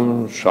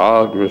Rupam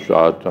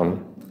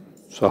Sagrajatam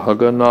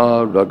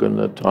Sahagana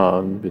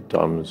Raghunathan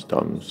Vitam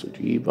Stam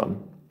Sajivam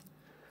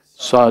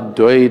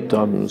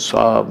Sadvaitam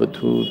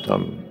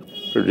Savatutam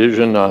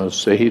Parijana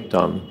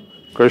Sahitam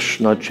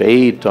Krishna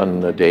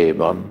Chaitanya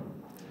Devam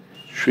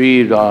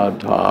Shri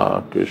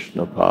Radha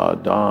Krishna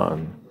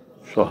Padan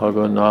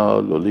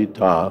Sahagana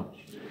Lolita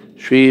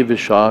Shri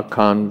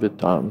Vishakhan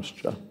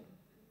Vitamscha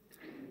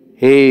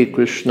He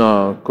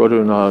Krishna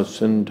Karuna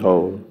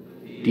Sindho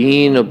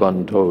Dina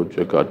Bandho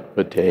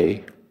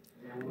Jagatpate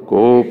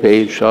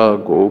Gopesha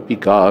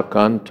Gopika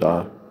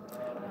Kanta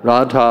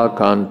Radha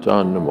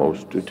Kanta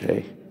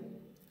Namostute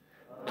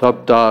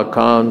Tapta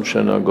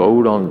Kanchana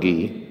Gaurangi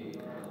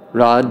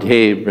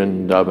Radhe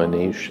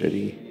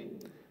Vrindavaneshwari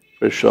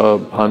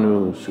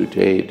Vrishabhanu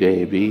Sute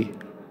Devi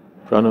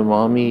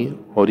Pranamami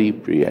Hari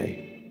Priye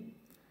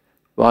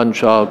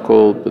Vancha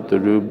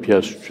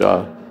Kolpatarubhyascha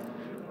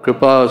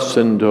Kripa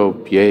Sindho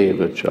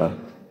Pyevacha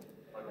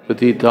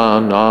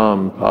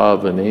Patitanam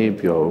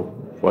Pavanebhyo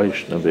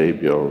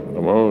Vaishnavebhyo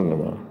Namo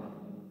Namah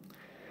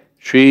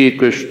Shri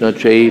Krishna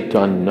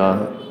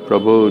Chaitanya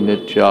Prabhu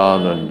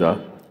Nityananda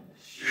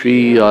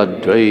Shri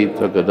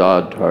Advaita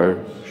Gadadhar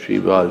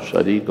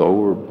Shivasari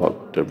Gaur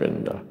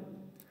Bhaktavinda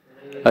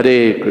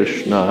Hare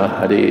Krishna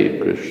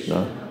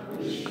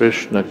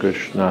Krishna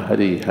Krishna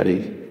Hare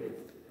Hare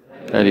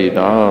Hare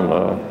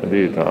Rama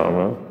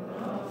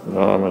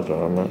Rama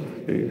Rama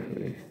Hare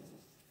Hare.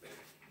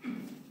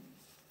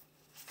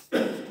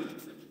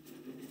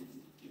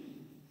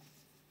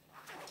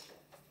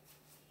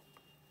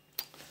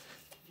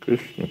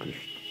 Krishna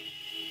Krishna.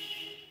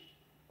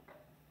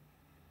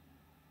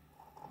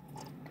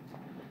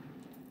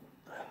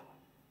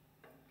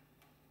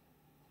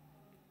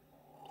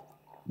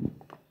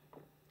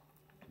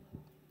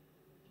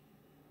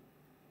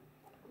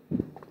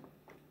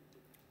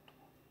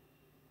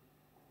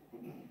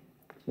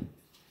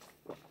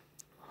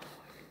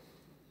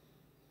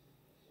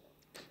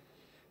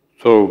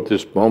 So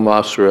this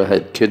Bhaumasura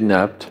had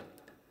kidnapped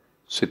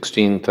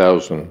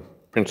 16,000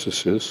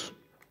 princesses.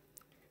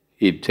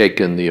 He'd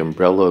taken the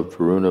umbrella of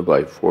Varuna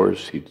by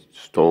force. He'd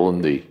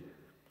stolen the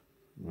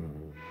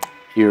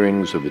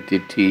earrings of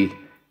Aditi.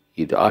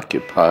 He'd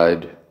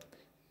occupied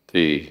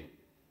the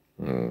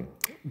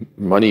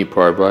money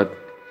Parvat.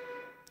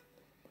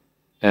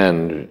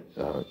 And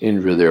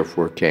Indra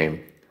therefore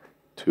came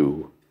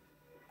to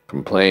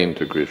complain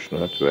to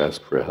Krishna, to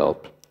ask for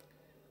help.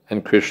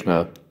 And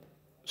Krishna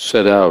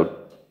set out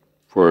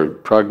for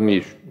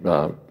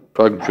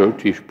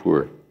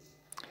Pragjotishpur,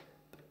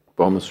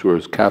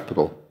 Bhaumasura's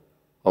capital,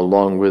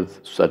 along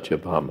with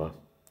Satyabhama.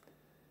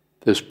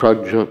 This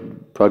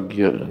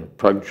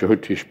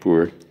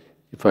Pragjotishpur,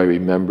 if I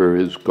remember,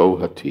 is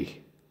Guwahati.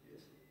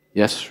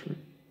 Yes?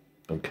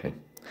 Okay.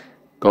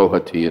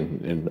 Guwahati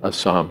in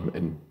Assam,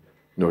 in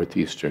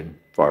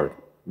far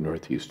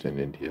northeastern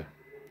India.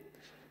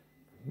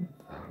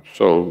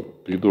 So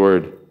the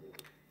Lord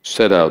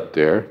set out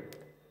there,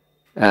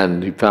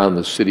 and he found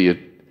the city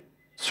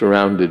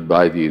surrounded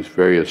by these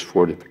various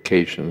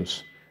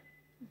fortifications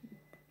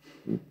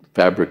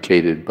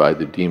fabricated by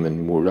the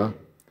demon Mura.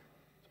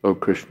 So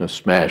Krishna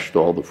smashed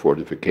all the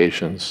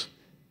fortifications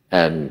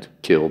and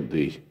killed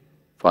the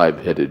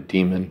five-headed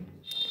demon,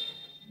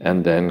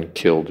 and then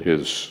killed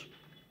his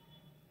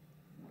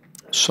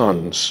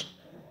sons,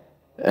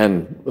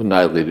 and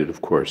annihilated,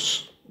 of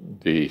course,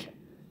 the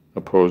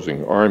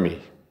opposing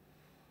army.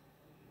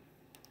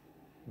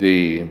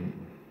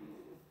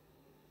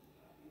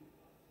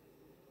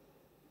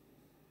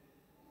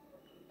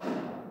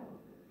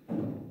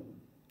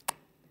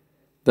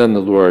 Then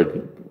the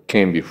Lord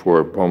came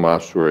before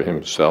Bhaumasura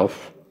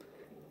himself,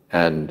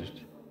 and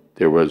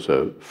there was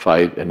a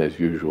fight, and as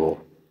usual,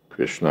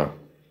 Krishna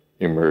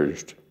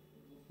emerged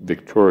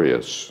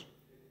victorious.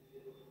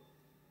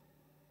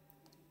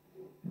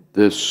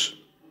 This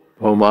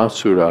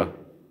Bhaumasura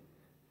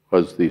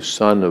was the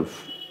son of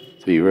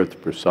the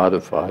earth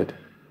personified.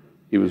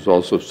 He was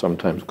also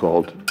sometimes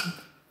called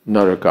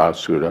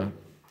Narakasura.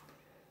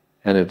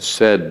 And it's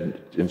said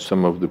in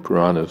some of the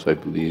Puranas, I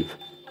believe,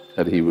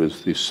 that he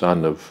was the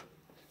son of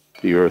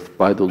the earth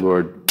by the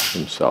Lord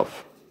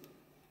himself.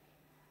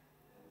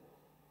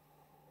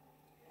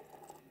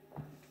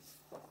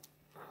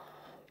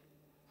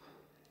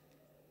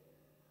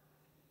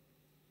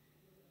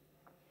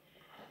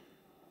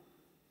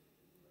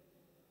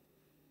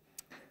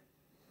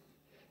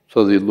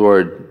 So the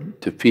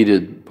Lord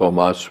defeated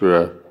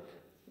Bhaumasura,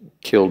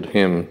 killed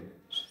him,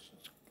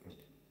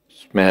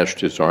 smashed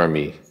his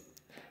army,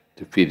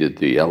 defeated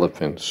the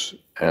elephants,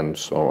 and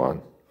so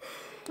on.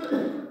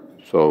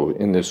 So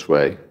in this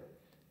way,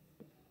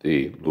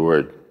 the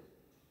Lord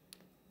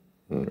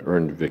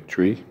earned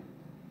victory.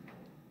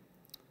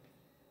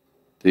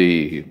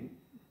 The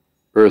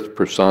earth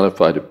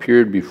personified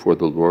appeared before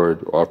the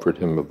Lord, offered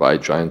him a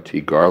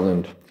Vaijayanti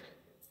garland,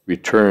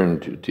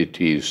 returned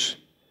Diti's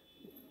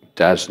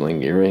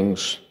dazzling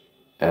earrings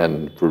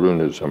and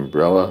Varuna's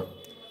umbrella,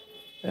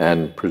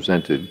 and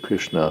presented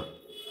Krishna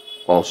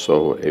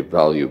also a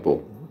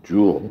valuable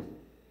jewel.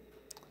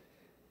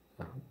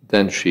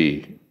 Then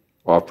she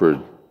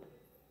offered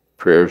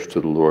prayers to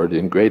the Lord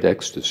in great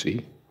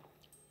ecstasy.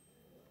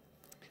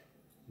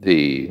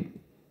 She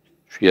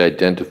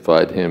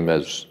identified him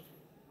as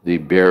the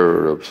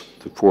bearer of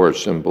the four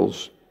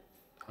symbols,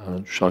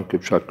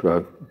 Shankha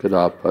Chakra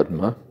Gada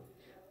Padma,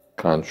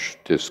 conch,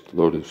 disc,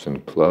 lotus,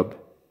 and club.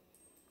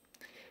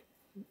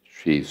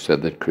 She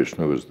said that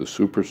Krishna was the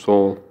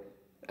Supersoul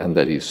and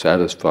that he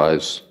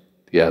satisfies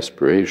the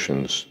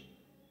aspirations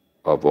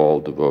of all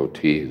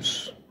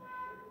devotees.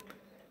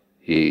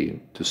 He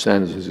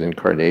descends his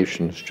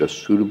incarnations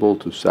just suitable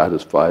to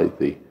satisfy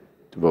the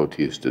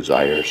devotees'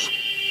 desires.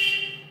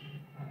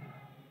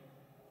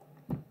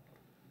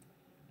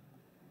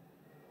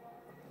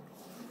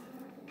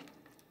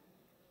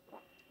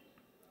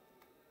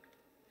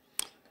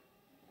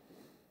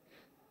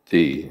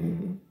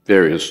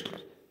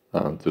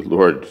 The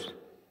Lord,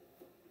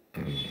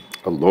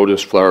 a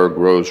lotus flower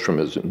grows from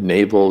his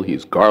navel.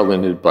 He's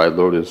garlanded by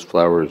lotus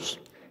flowers.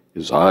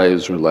 His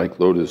eyes are like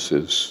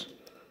lotuses,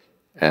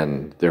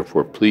 and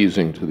therefore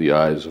pleasing to the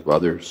eyes of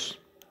others.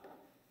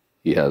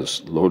 He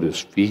has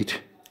lotus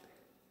feet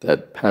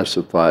that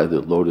pacify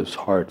the lotus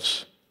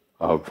hearts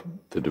of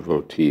the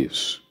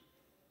devotees.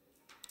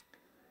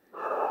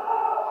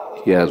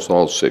 He has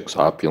all six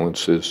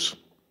opulences.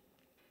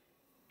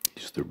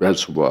 He's the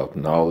reservoir of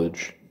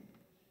knowledge.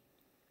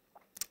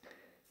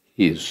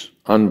 He's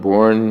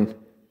unborn,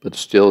 but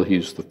still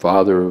he's the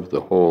father of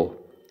the whole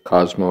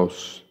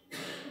cosmos,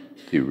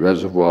 the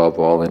reservoir of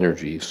all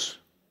energies.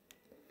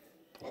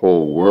 The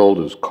whole world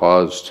is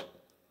caused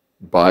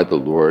by the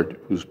Lord,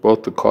 who's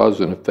both the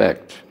cause and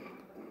effect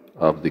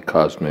of the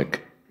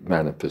cosmic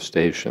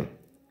manifestation.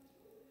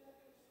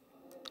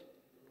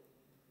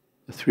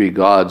 The three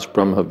gods,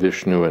 Brahma,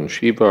 Vishnu, and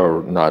Shiva,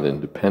 are not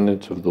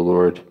independent of the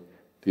Lord.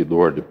 The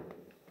Lord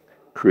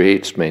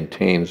creates,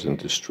 maintains, and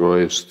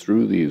destroys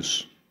through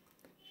these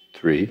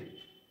three,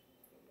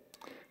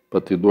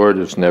 but the Lord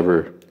is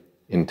never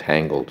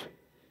entangled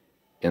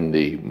in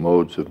the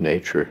modes of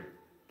nature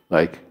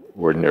like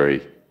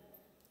ordinary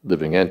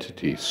living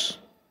entities.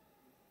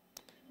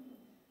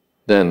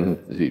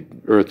 Then the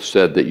earth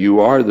said that you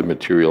are the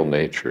material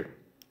nature,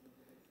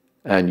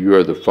 and you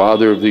are the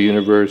father of the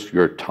universe.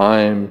 Your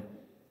time,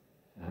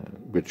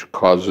 which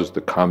causes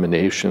the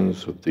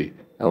combinations of the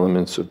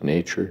elements of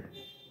nature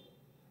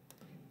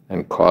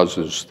and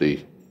causes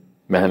the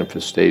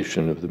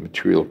manifestation of the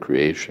material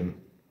creation.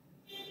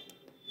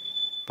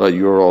 But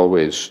you're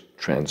always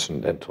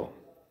transcendental.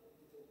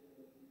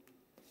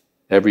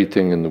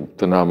 Everything in the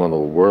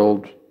phenomenal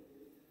world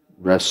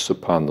rests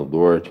upon the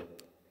Lord.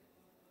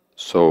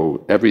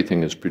 So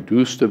everything is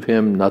produced of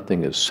him,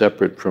 nothing is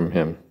separate from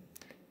him,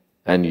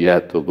 and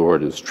yet the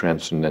Lord is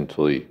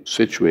transcendentally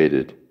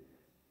situated,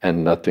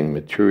 and nothing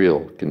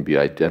material can be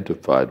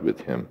identified with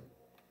him.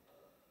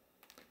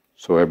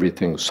 So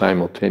everything's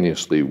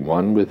simultaneously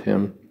one with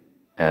him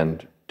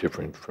and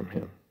different from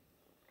him.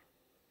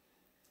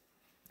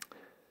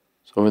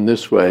 So in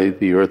this way,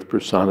 the earth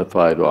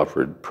personified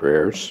offered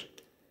prayers,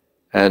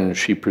 and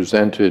she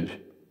presented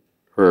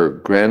her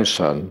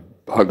grandson,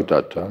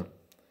 Bhagadatta.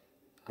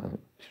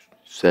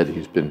 Said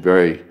he's been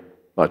very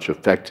much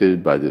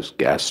affected by this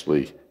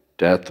ghastly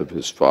death of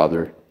his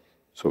father,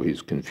 so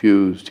he's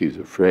confused, he's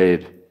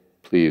afraid.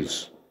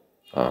 Please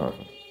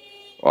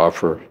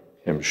offer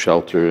him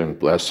shelter and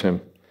bless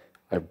him.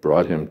 I've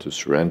brought him to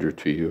surrender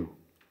to you.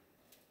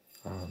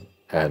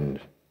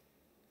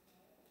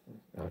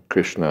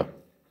 Krishna,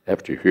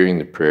 after hearing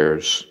the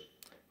prayers,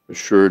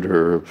 assured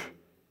her of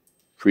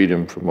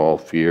freedom from all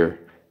fear,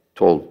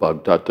 told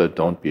Bhagadatta,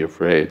 don't be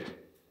afraid.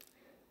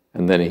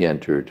 And then he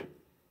entered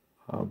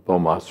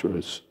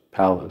Bhaumasura's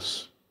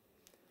palace.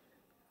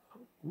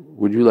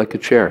 Would you like a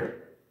chair?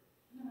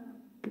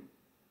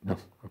 No?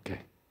 Okay.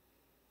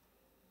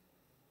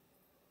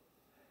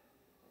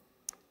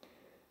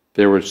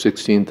 There were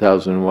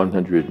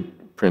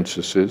 16,100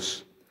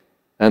 princesses,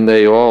 and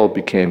they all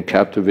became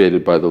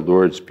captivated by the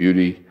Lord's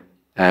beauty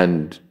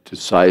and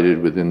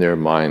decided within their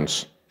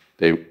minds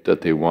that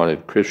they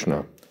wanted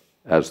Krishna.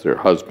 as their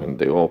husband.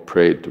 They all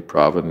prayed to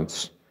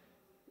Providence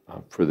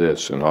for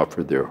this and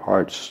offered their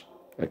hearts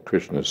at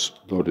Krishna's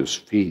lotus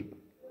feet.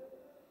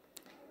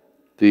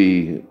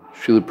 The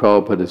Srila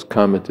Prabhupada has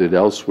commented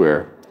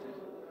elsewhere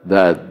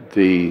that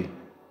the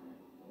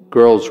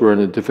girls were in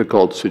a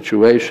difficult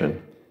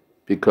situation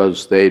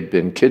because they'd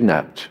been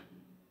kidnapped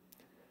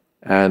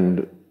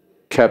and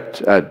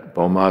kept at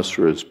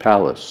Bhaumasura's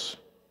palace.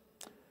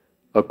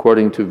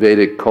 According to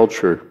Vedic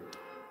culture,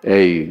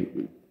 a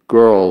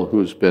girl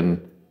who's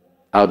been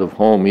out of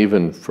home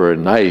even for a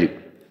night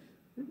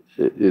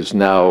is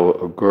now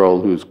a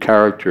girl whose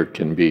character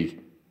can be,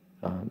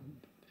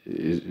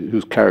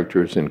 whose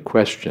character is in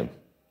question.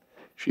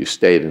 She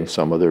stayed in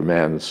some other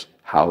man's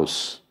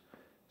house.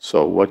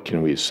 So what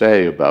can we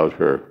say about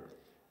her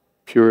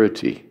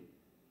purity?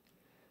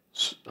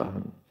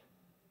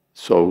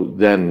 So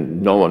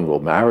then no one will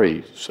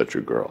marry such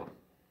a girl.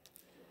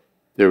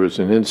 There was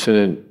an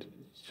incident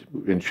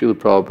in Srila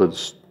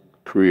Prabhupada's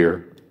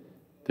career.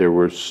 There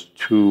were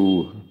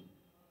two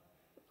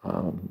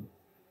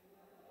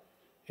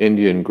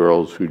Indian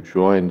girls who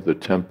joined the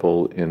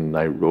temple in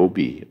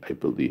Nairobi, I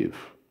believe.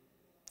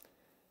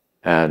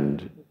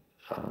 And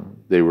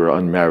they were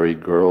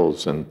unmarried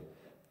girls, and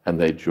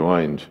they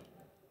joined,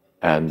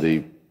 and the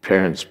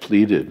parents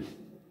pleaded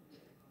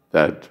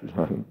that,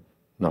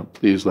 no,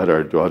 please let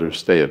our daughter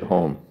stay at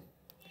home.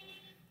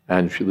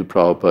 And Srila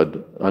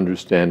Prabhupada,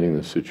 understanding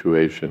the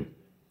situation,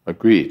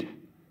 agreed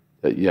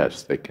that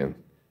yes, they can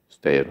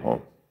stay at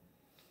home.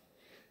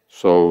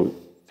 So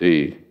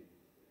the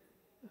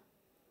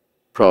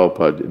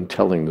Prabhupada, in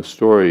telling the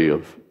story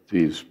of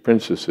these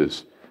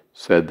princesses,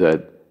 said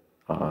that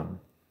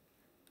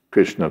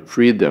Krishna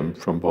freed them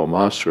from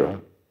Bhaumasura,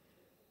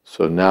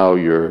 so now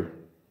you're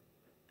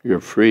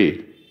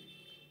free.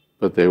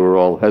 But they were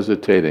all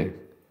hesitating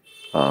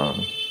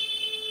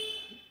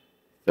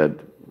that,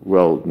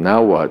 well,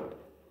 now what?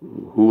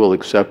 Who will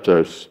accept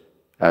us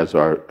as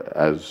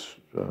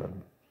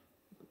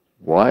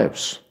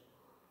wives?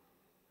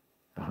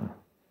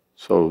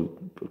 So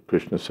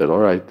Krishna said, all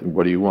right,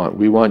 what do you want?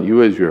 We want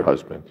you as your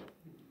husband,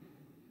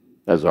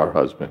 as our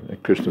husband.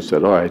 And Krishna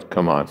said, all right,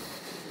 come on.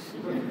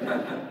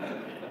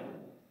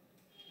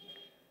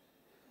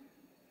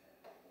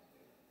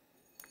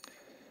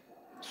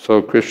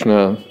 So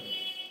Krishna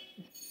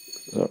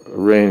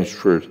arranged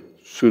for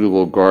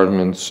suitable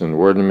garments and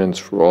ornaments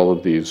for all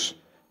of these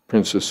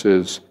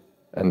princesses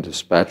and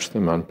dispatched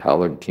them on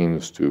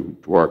palanquins to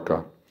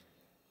Dwarka.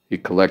 He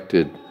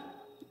collected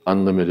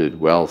unlimited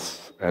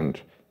wealth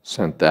and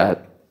sent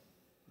that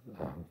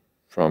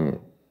from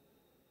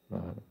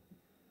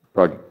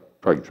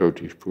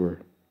Pragjotishpur.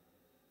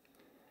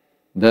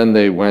 Then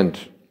they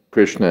went,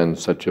 Krishna and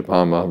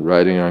Satyabhama,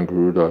 riding on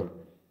Garuda,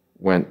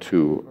 went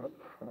to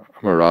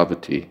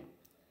Amaravati,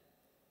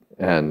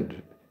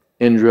 and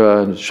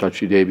Indra and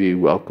Shachi Devi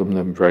welcomed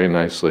them very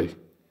nicely,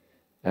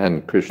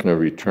 and Krishna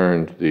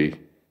returned the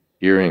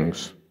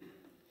earrings.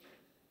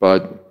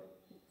 But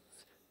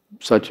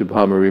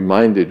Satyabhama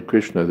reminded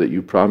Krishna that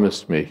you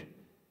promised me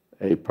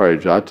a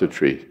parijata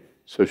tree,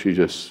 so she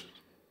just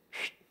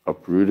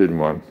uprooted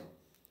one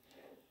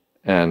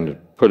and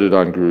put it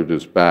on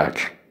Garuda's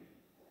back.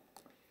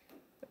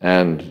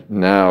 And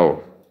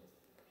now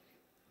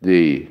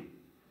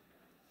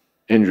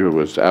Indra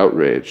was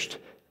outraged.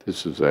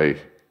 This is a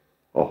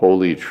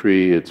holy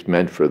tree, it's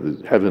meant for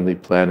the heavenly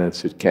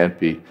planets, it can't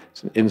be,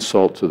 it's an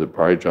insult to the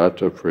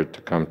parijata for it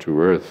to come to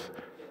earth.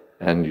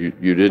 And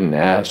you didn't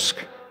ask,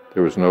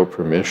 there was no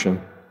permission.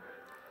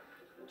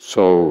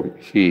 So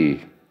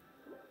he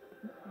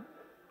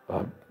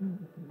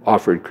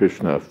offered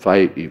Krishna a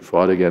fight, he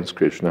fought against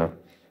Krishna,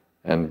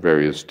 and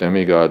various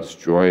demigods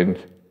joined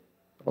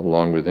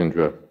along with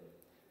Indra.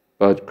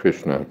 But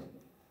Krishna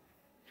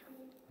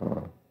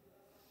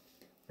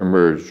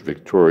emerged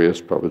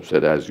victorious, Prabhupada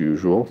said, as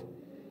usual,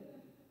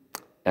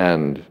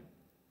 and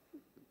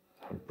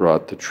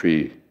brought the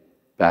tree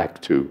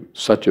back to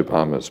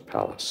Satyabhama's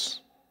palace.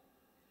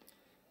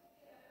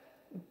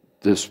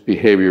 This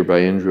behavior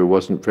by Indra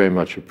wasn't very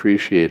much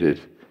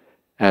appreciated,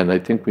 and I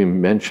think we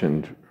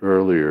mentioned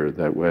earlier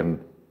that when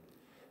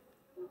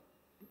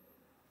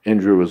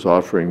Indra was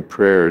offering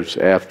prayers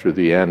after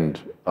the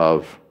end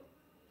of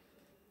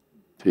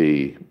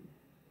the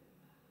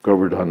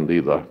Govardhan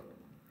Leela,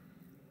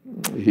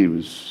 he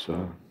was,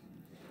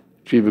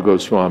 Jiva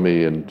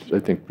Goswami and I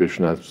think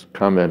Vishwanath's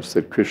comments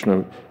that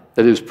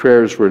his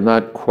prayers were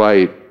not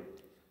quite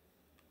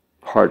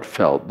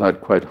heartfelt,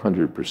 not quite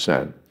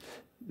 100%.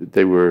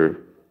 They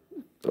were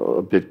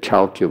a bit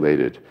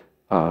calculated.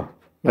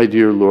 My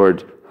dear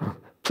Lord,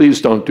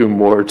 please don't do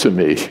more to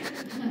me.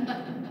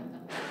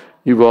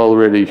 You've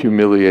already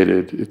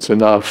humiliated. It's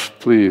enough.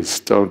 Please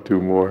don't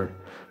do more.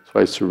 So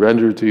I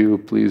surrender to you.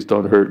 Please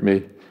don't hurt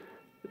me.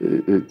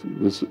 It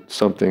was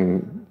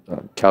something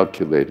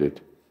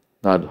calculated,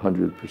 not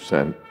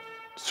 100%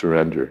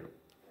 surrender.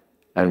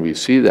 And we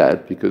see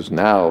that because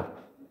now,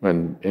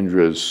 when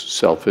Indra's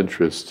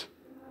self-interest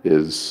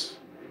is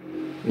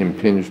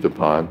impinged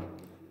upon,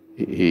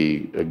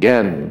 he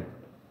again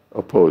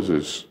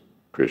opposes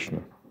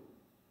Krishna.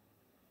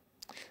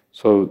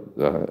 So,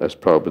 as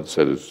Prabhupada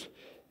said,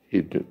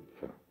 he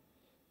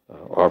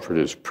offered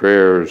his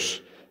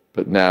prayers,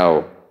 but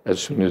now,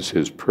 as soon as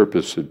his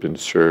purpose had been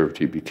served,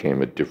 he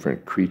became a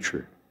different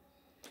creature.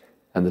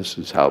 And this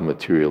is how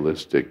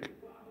materialistic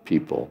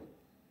people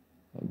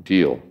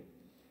deal.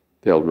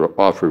 They'll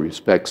offer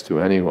respects to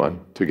anyone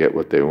to get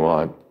what they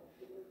want,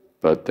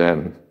 but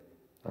then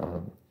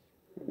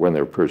when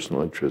their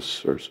personal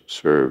interests are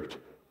served,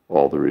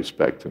 all the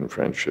respect and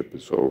friendship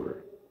is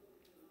over.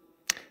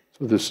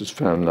 So this is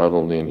found not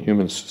only in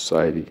human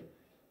society,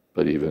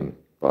 but even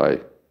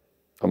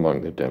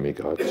among the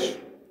demigods.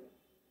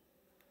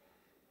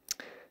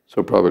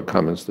 So Prabhupada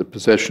comments, the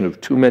possession of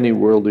too many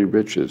worldly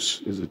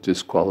riches is a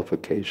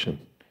disqualification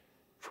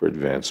for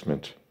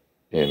advancement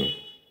in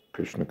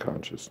Krishna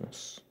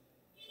consciousness.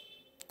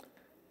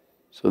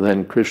 So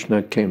then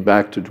Krishna came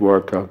back to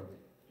Dwarka,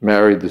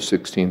 married the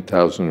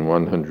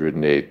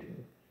 16,108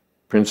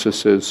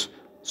 princesses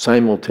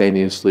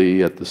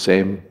simultaneously at the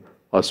same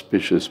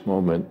auspicious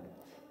moment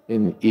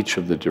in each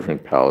of the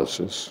different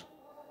palaces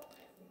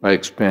by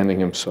expanding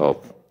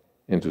himself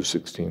into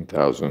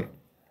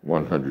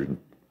 16,100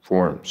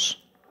 forms.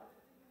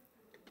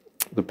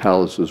 The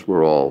palaces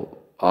were all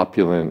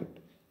opulent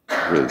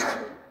with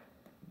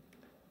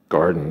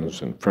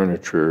gardens and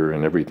furniture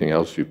and everything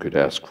else you could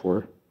ask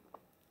for.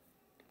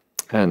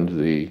 And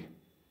the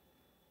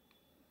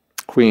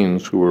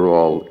queens, who were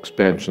all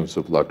expansions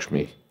of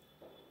Lakshmi,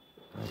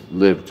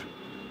 lived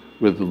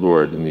with the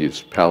Lord in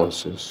these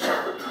palaces.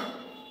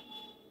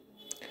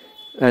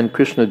 And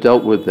Krishna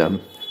dealt with them.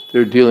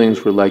 Their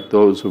dealings were like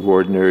those of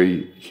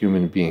ordinary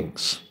human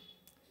beings,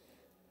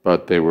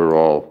 but they were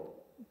all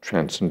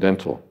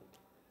transcendental.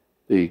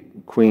 The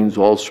queens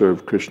all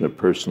served Krishna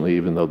personally,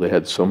 even though they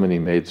had so many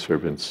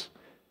maidservants.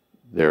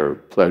 Their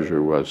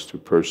pleasure was to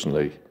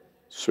personally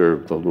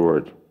serve the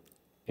Lord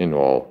in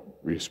all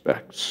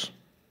respects.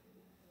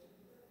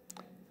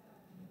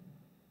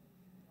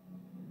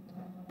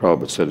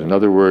 Prabhupada said, in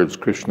other words,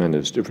 Krishna and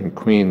his different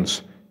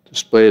queens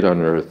displayed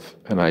on earth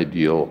an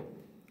ideal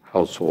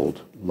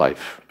household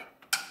life.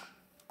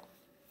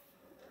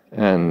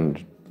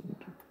 And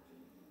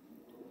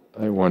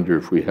I wonder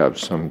if we have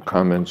some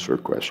comments or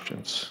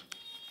questions.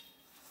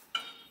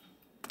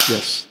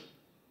 Yes.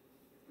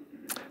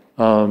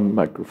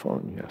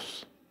 Microphone,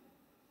 yes.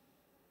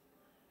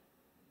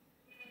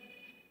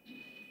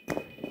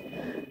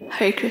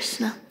 Hare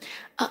Krishna.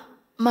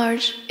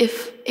 Marge,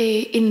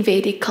 in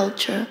Vedic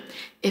culture,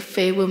 if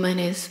a woman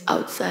is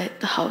outside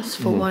the house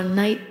for one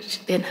night,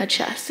 then her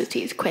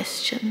chastity is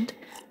questioned,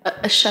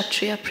 a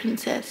Kshatriya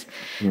princess.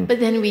 But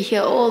then we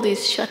hear all these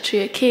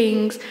Kshatriya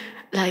kings,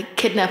 like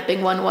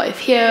kidnapping one wife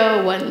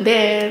here, one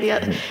there, the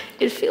other.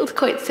 It feels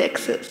quite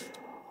sexist.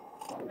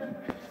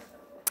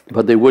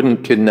 But they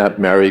wouldn't kidnap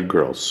married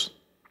girls.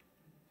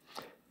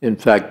 In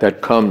fact,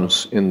 that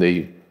comes in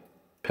the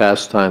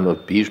pastime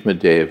of Bhishma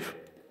Dev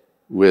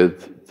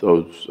with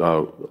those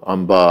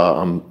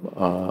Ambika and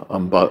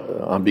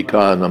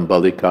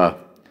Ambalika.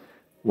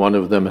 One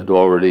of them had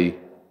already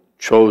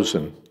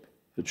chosen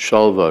that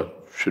Shalva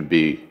should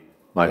be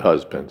my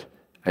husband,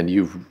 and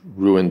you've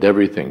ruined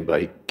everything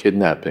by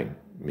kidnapping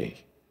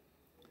me.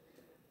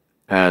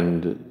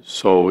 And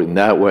so in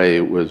that way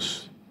it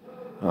was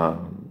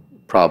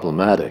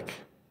problematic.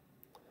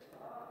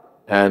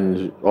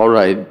 And all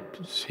right,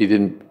 he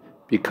didn't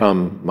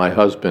become my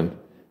husband,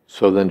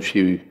 so then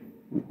she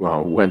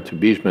went to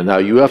Bhishma. Now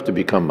you have to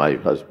become my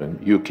husband.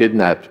 You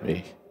kidnapped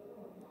me.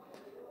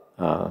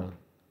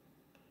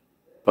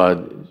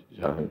 But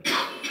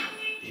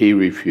he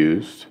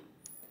refused.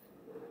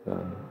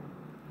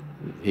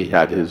 He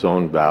had his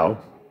own vow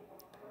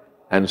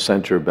and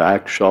sent her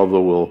back.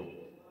 Shalva will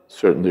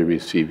certainly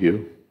receive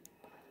you.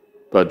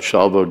 But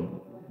Shalva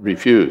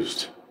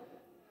refused.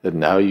 That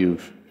now you're,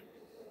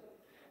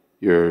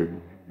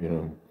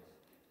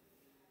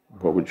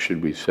 what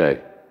should we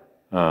say?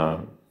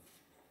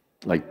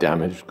 Like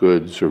damaged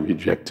goods or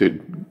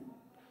rejected,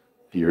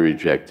 you're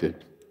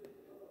rejected.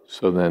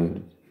 So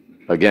then,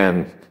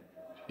 again,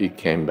 he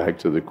came back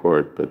to the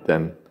court, but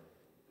then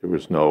there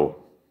was no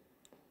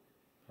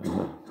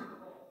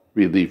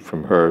relief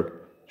from her.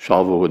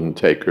 Shalva wouldn't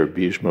take her,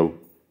 Bhishma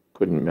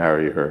couldn't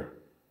marry her.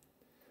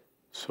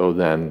 So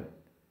then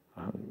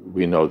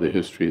we know the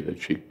history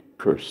that she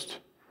cursed.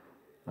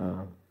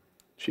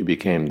 She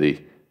became the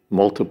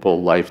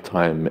multiple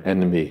lifetime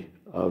enemy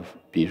of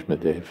Bhishma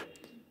Dev.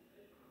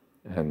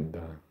 And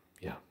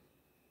yeah.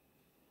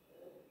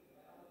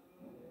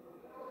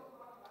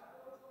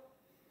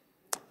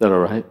 Is that all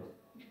right?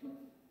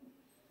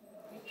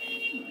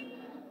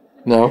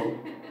 No?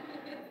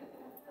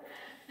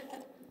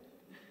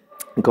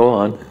 Go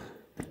on.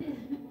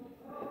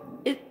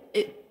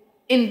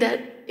 In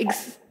that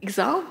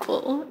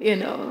example,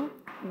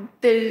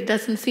 there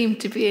doesn't seem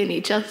to be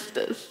any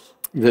justice.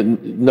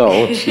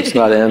 No, it's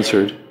not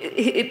answered.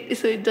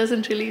 So it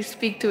doesn't really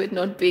speak to it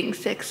not being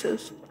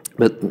sexist.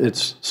 But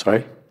it's,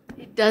 sorry?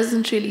 It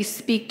doesn't really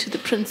speak to the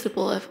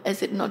principle of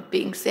as it not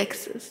being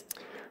sexist.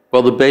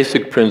 Well, the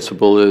basic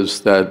principle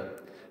is that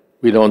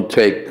we don't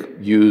take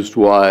used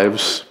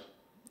wives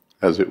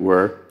as it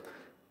were,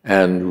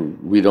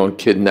 and we don't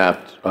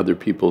kidnap other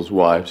people's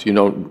wives. We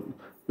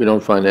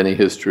don't find any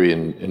history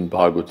in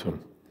Bhagavatam.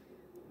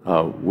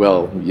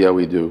 Well, yeah,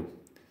 we do.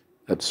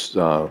 That's,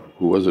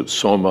 who was it?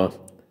 Soma,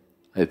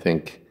 I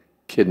think,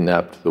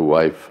 kidnapped the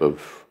wife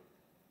of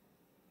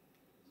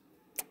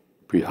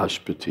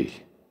Brihaspati.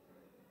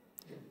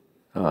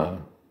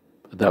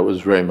 That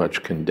was very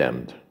much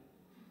condemned.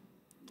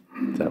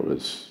 That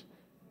was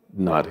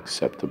not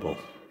acceptable.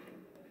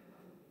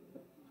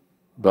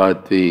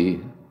 But the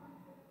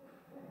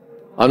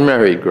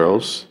unmarried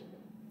girls,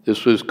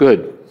 this was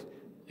good.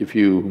 If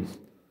you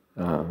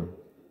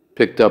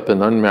picked up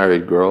an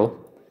unmarried girl,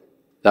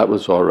 that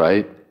was all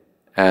right,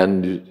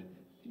 and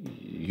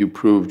you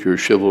proved your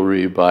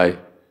chivalry by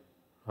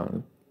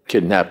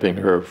kidnapping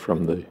her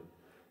from the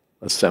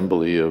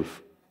assembly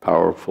of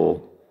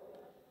powerful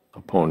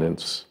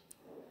opponents.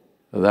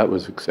 That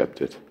was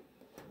accepted.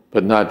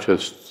 But not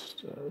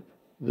just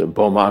the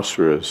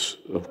Bhomasuras,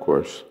 of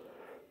course.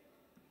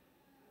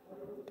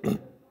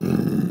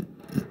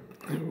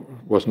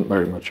 Wasn't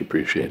very much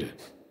appreciated.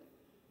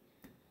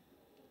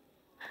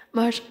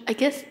 Marge, I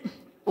guess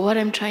what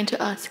I'm trying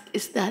to ask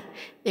is that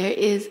there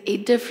is a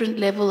different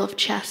level of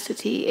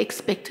chastity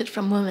expected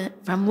from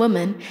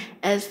women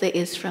as there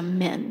is from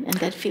men, and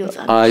that feels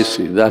unfair. I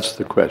see, that's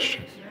the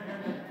question.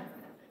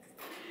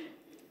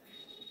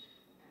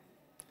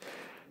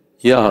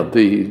 Yeah,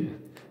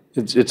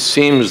 it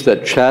seems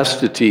that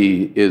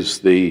chastity is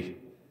the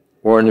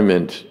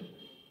ornament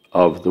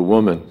of the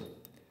woman,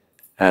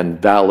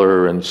 and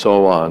valor and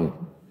so on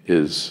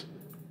is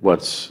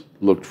what's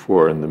looked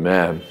for in the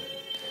man.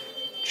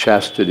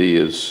 Chastity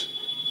is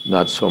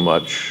not so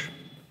much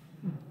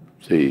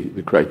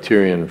the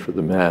criterion for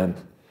the man,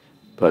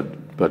 but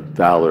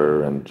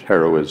valor and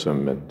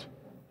heroism and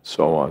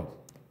so on.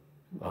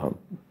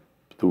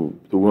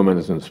 The woman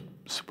isn't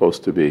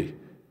supposed to be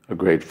a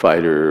great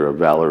fighter, a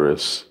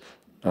valorous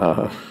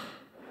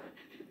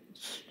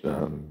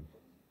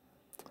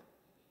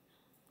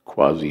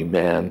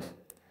quasi-man,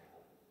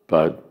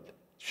 but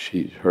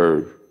she's,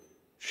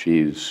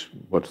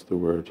 what's the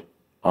word,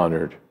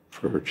 honored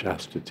for her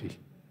chastity.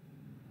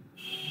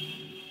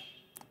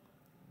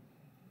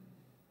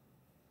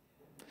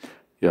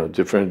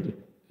 Different,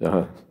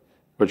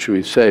 what should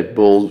we say,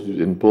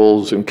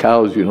 bulls and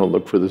cows, you don't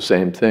look for the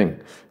same thing.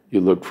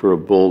 You look for a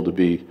bull to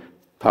be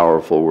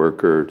powerful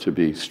worker, to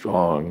be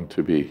strong,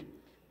 to be,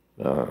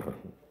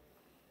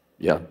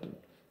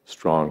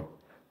 strong.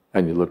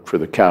 And you look for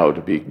the cow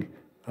to be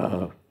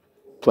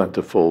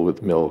plentiful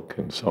with milk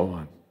and so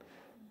on.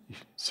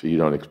 So you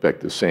don't expect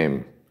the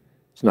same.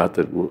 It's not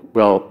that,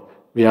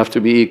 we have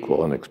to be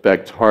equal and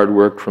expect hard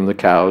work from the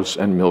cows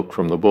and milk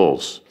from the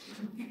bulls.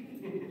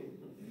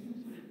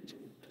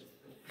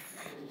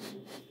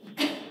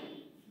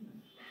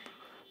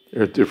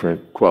 There are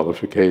different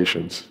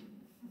qualifications.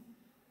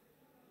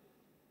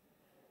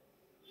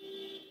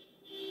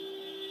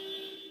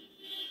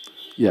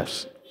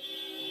 Yes.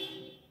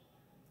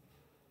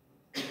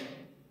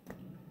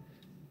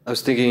 I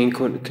was thinking in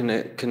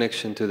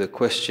connection to the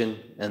question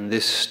and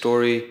this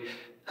story,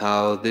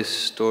 how this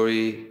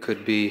story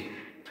could be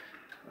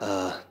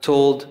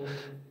told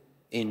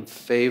in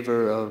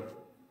favor of,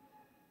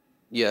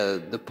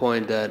 the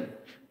point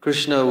that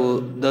Krishna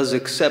does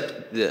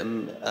accept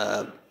them,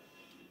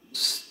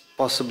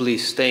 possibly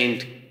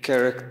stained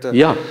character.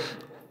 Yeah,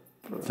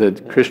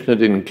 that Krishna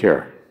didn't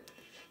care.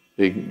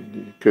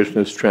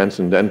 Krishna is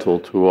transcendental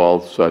to all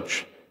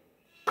such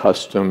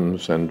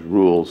customs and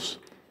rules.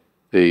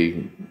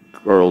 The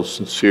girls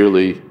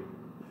sincerely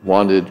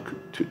wanted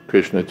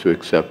Krishna to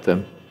accept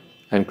them,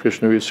 and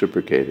Krishna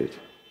reciprocated.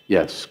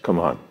 Yes, come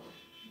on.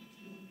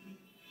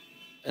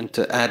 And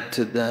to add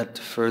to that,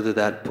 further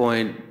that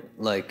point,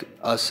 like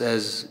us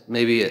as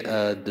maybe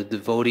the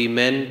devotee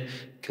men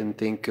can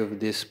think of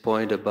this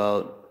point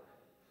about,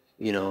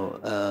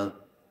 to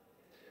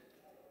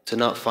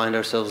not find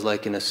ourselves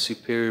like in a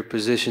superior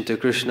position to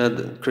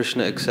Krishna.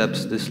 Krishna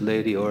accepts this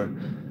lady, or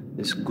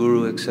this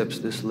guru accepts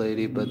this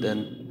lady, but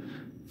then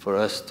for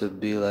us to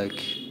be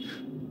like,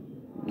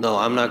 no,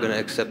 I'm not going to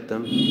accept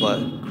them, but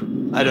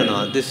I don't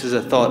know, this is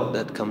a thought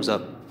that comes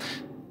up.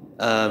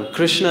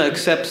 Krishna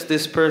accepts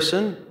this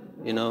person,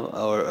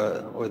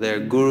 or their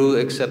guru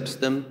accepts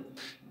them,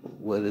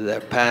 whether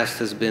their past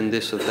has been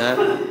this or that.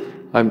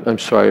 I'm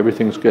sorry,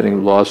 everything's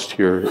getting lost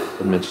here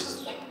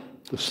amidst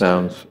the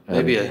sounds.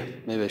 Maybe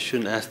I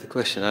shouldn't ask the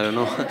question, I don't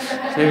know.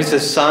 Maybe it's a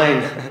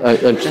sign.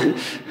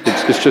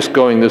 It's just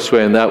going this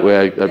way and that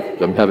way.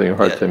 I'm having a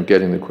hard time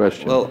getting the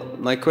question. Well,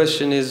 my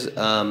question is,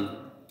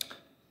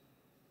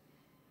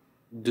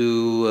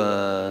 do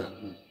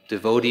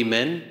devotee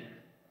men,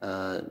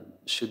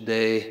 should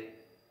they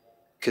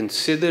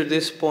consider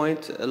this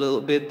point a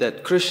little bit,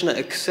 that Krishna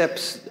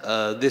accepts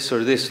this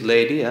or this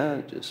lady,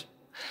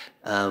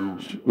 so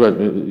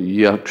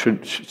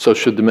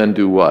should the men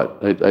do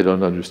what? I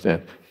don't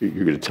understand.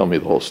 You're going to tell me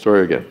the whole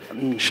story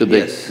again. Should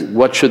they? Yes.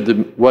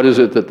 What is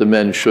it that the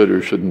men should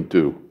or shouldn't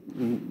do?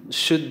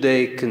 Should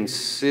they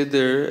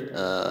consider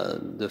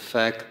the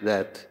fact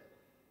that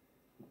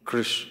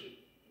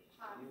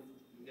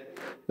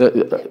You're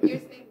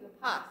saying the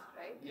past,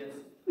 right? Yes.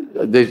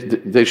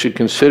 They should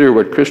consider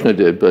what Krishna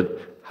did, but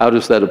how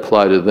does that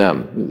apply to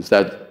them? Is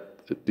that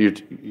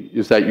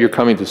you're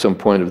coming to some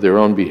point of their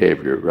own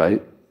behavior,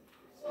 right?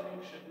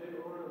 Should they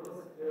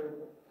overlook their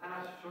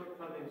past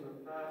shortcomings or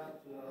past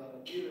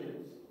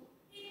dealings?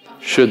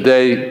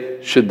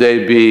 Should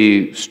they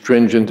be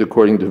stringent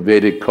according to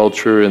Vedic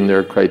culture in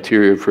their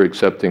criteria for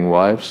accepting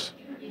wives?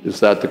 Is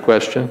that the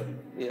question?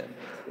 Yeah.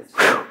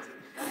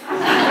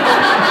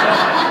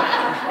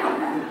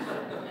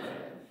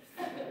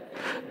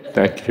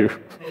 Thank you.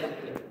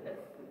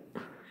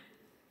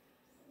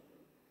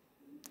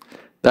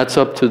 That's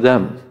up to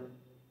them.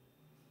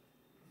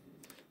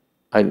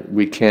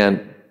 We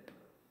can't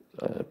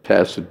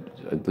pass,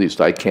 at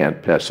least I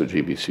can't pass a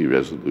GBC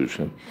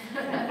resolution.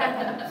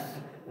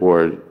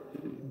 Or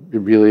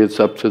really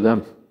it's up to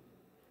them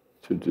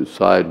to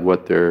decide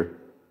what their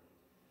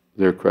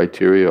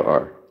criteria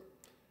are.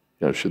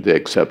 You know, should they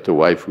accept a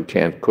wife who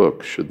can't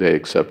cook? Should they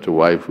accept a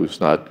wife who's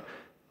not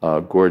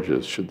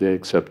gorgeous? Should they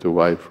accept a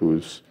wife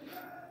who's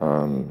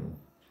a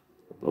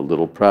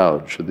little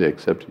proud? Should they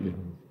accept?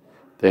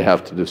 They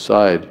have to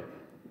decide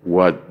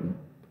what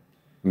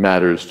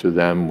matters to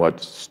them,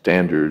 what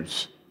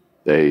standards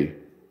they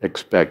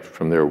expect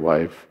from their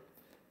wife.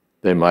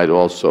 They might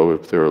also,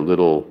 if they're a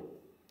little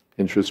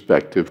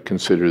introspective,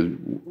 consider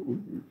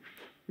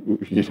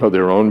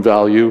their own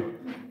value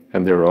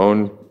and their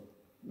own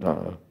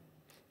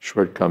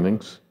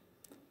shortcomings.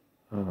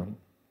 I'm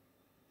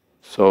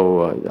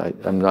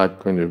not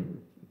going to.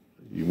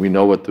 We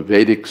know what the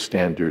Vedic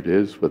standard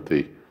is, what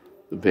the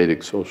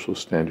Vedic social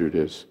standard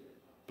is,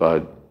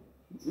 but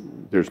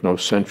there's no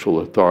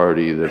central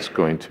authority that's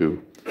going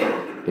to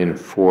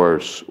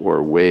enforce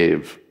or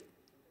waive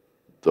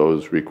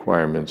those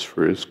requirements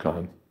for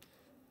ISKCON.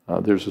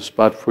 There's a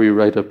spot for you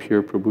right up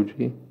here,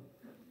 Prabhuji,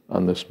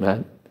 on this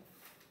mat.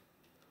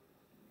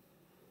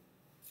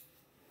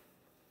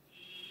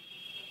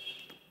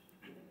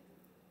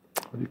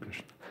 Hare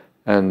Krishna.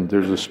 And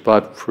there's a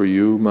spot for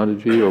you,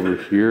 Mataji, over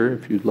here,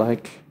 if you'd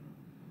like.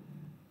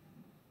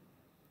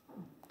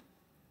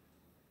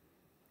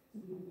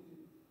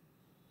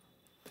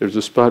 There's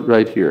a spot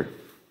right here.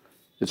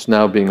 It's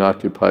now being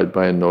occupied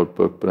by a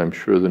notebook, but I'm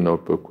sure the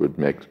notebook would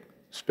make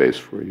space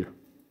for you.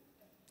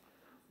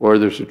 Or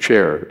there's a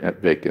chair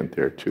vacant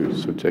there too,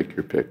 so take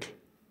your pick.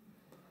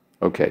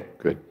 Okay,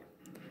 good.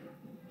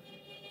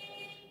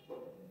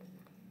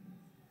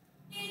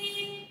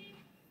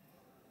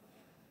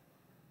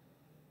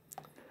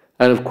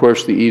 And of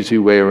course, the easy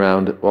way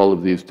around all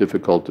of these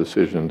difficult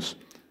decisions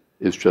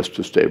is just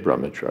to stay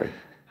brahmachari.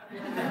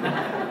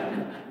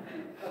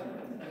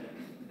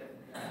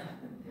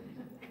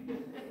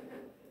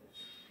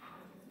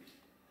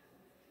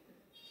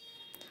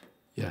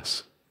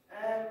 Yes.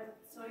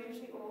 So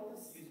usually all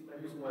this.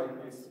 Use mic,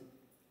 please.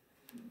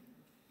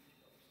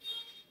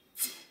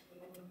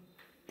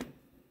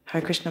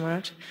 Hare Krishna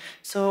Maharaj.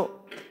 So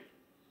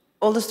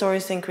all the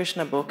stories in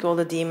Krishna book, all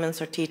the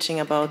demons are teaching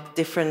about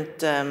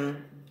different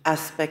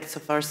aspects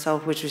of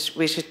ourselves which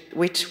we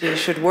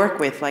should work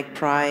with, like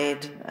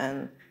pride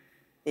and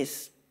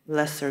these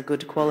lesser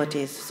good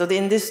qualities. So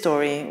in this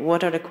story,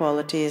 what are the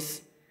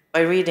qualities,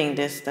 by reading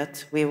this,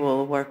 that we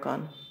will work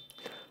on?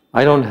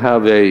 I don't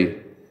have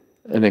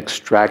an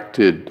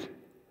extracted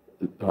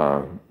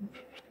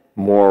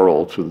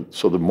moral to.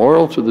 So the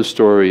moral to the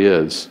story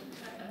is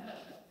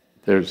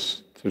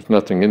there's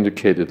nothing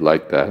indicated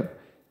like that,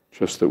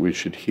 just that we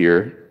should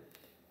hear,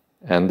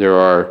 and there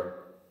are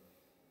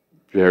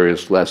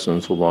various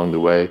lessons along the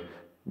way.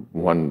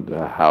 One,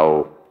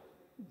 how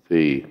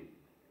the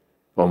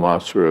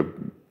Bhaumasura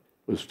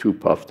was too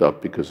puffed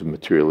up because of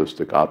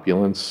materialistic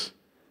opulence,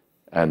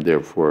 and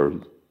therefore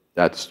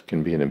that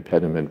can be an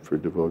impediment for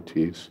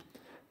devotees.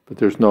 But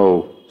there's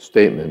no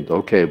statement,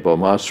 okay,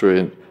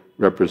 Bhaumasura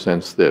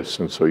represents this,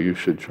 and so you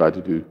should try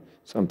to do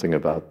something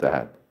about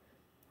that.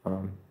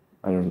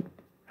 I don't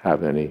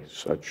have any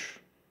such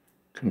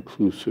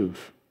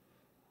conclusive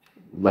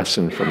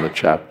lesson from the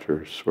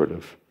chapter sort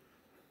of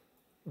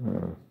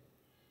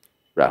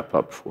wrap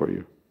up for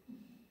you.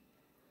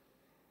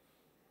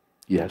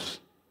 Yes?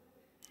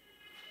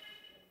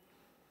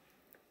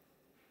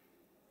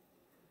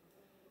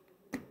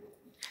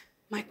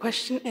 My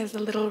question is a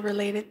little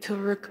related to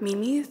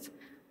Rukmini's.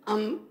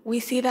 We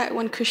see that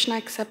when Krishna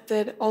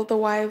accepted all the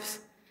wives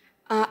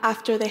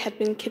after they had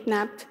been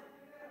kidnapped,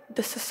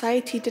 the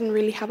society didn't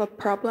really have a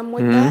problem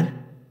with that.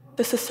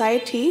 The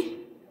society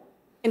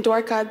in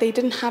Dwarka, they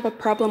didn't have a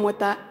problem with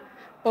that.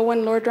 But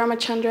when Lord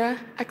Ramachandra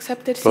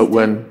accepted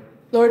Sita,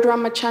 Lord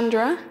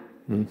Ramachandra,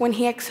 when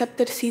he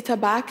accepted Sita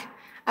back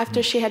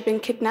after she had been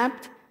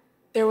kidnapped,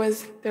 there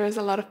was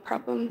a lot of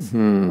problems.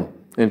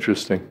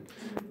 Interesting.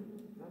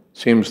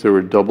 Seems there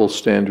were double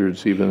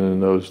standards even in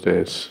those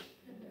days.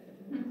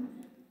 I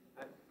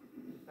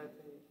think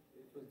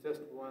it was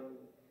just one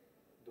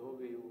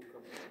dhobi who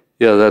complained.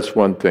 Yeah, that's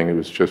one thing. It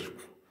was just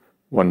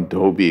one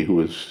dhobi who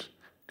was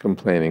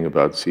complaining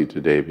about Sita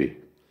Devi.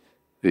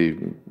 The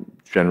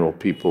general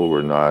people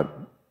were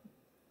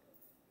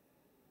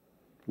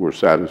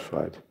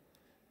satisfied.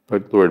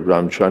 But Lord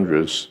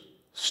Ramchandra's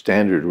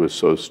standard was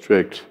so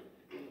strict,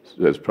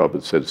 as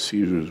Prabhupada said,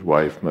 Caesar's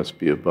wife must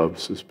be above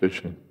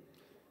suspicion.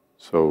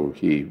 So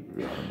he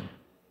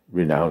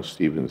renounced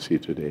even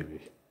Sita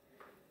Devi.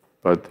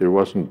 But there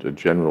wasn't a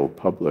general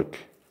public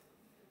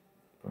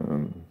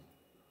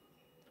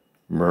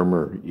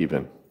murmur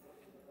even.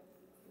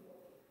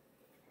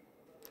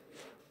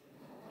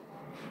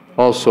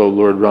 Also,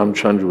 Lord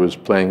Ramchandra was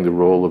playing the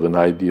role of an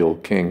ideal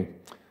king.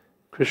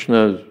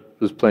 Krishna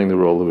was playing the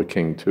role of a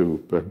king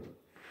too, but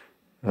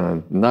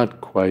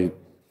not quite.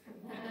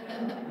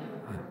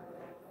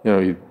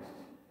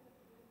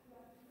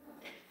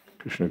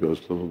 Krishna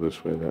goes a little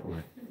this way, that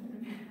way.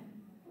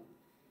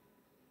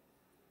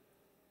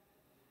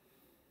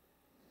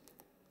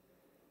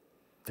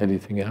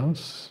 Anything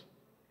else?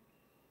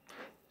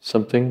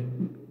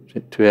 Something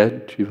to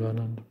add,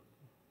 Jivananda?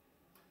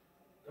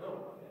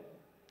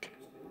 Okay.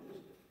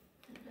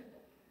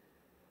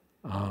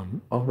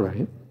 All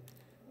right.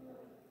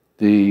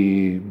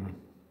 I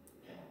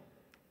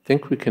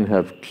think we can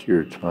have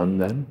kirtan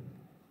then,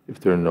 if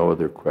there are no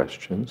other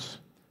questions.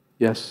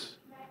 Yes?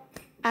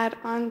 Add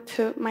on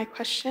to my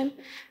question.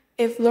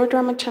 If Lord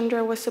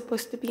Ramachandra was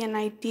supposed to be an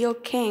ideal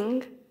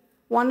king,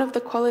 one of the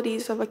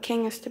qualities of a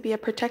king is to be a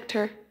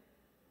protector.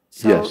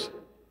 So yes.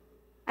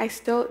 I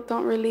still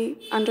don't really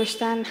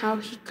understand how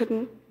he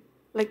couldn't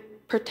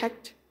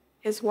protect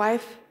his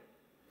wife.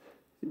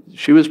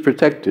 She was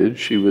protected.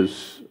 She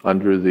was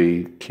under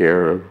the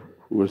care of,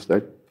 who was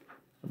that?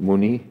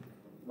 Muni?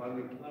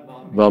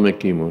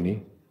 Valmiki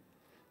Muni.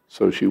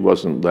 So she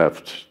wasn't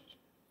left,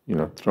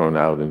 thrown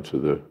out into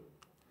the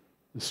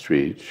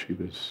street. She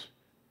was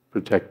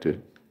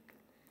protected.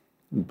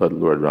 But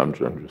Lord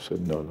Ramchandra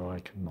said, no, I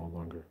can no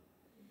longer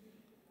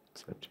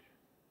accept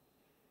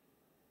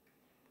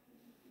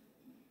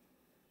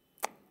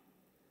you.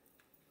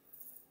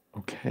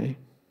 Okay.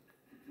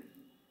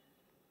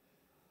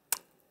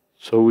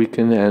 So we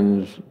can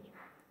end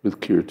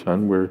with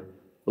kirtan. We're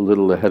a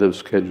little ahead of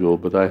schedule,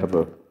 but I have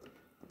a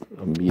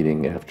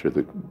meeting after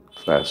the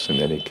class in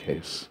any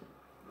case.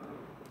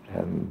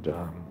 And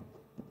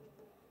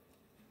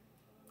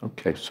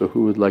okay, so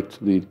who would like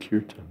to lead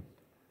kirtan?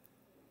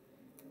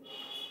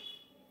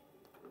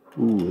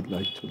 Who would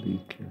like to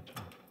lead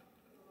kirtan?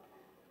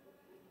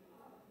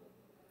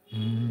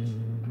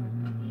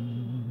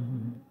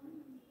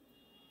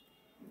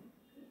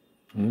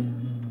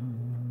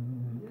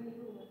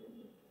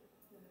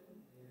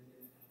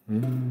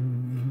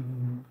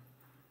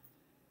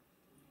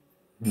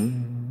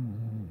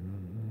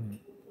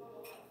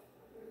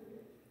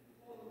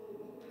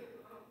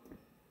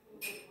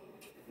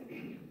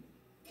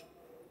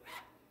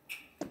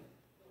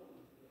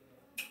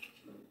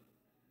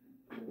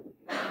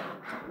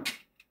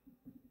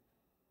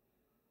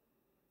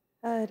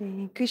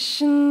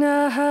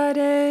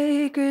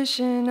 Hare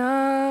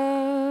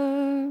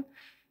Krishna,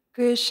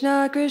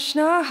 Krishna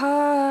Krishna,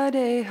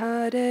 Hare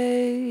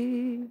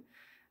Hare,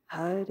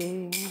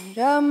 Hare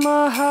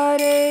Rama,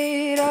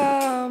 Hare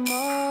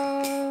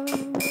Rama,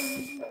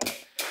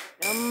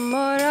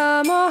 Rama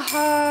Rama,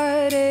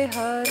 Hare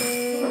Hare.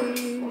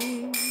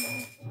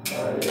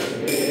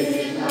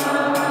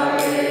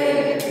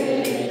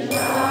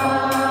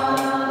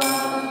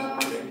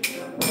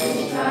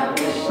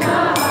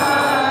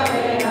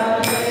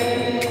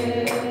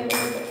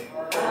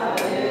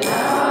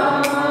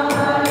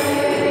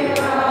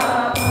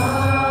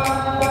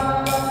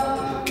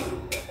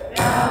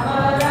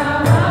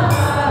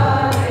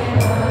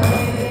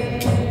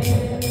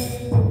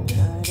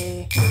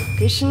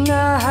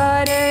 Krishna,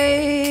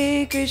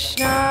 Hare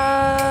Krishna,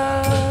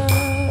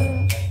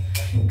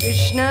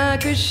 Krishna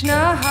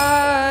Krishna,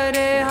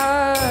 Hare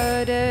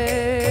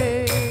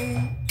Hare,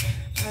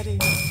 Hare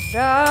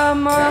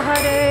Rama,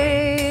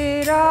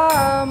 Hare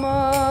Rama,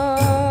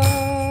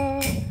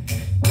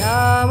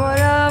 Rama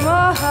Rama,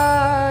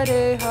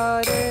 Hare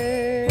Hare.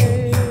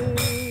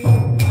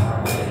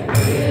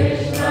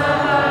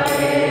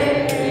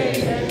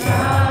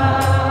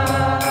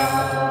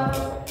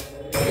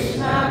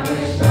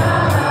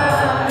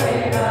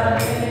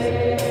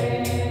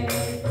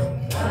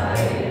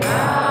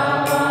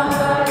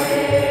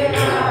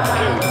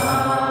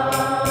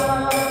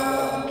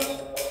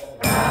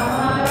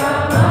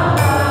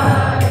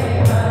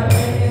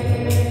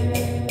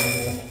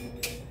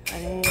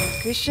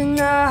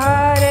 Krishna,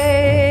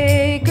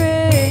 Hare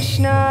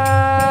Krishna,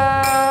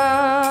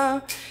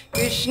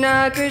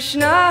 Krishna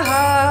Krishna,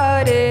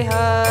 Hare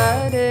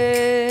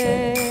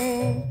Hare,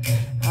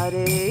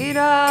 Hare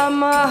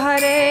Rama,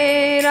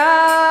 Hare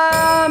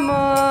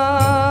Rama,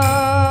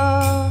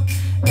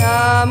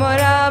 Rama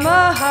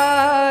Rama,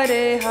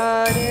 Hare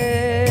Hare.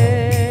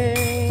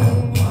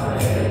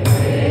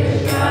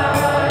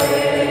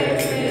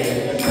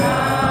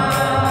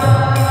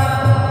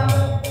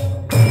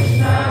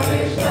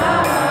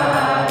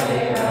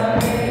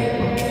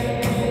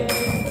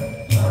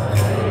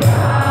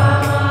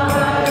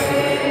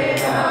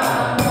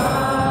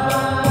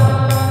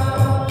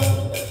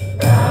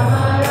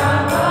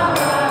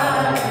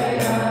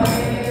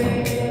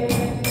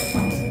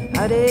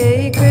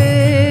 Hare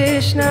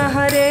Krishna,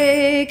 Hare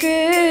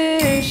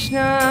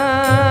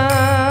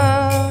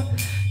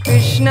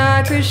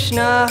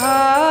Krishna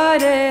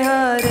Hare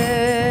Hare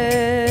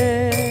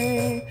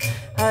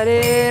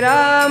Hare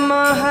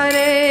Rama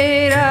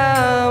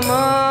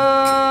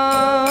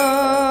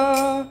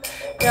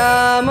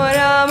Rama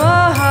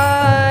Rama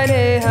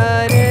Hare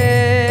Hare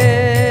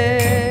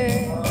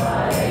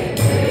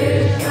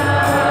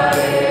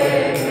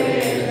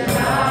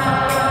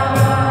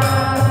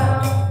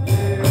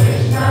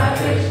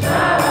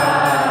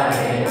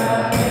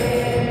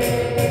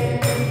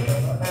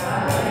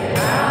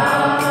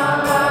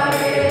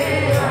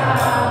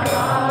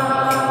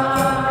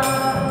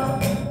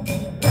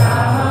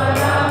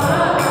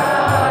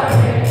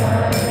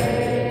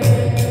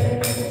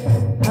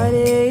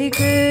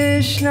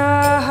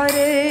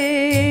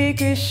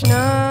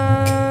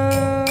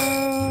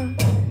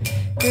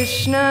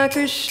Krishna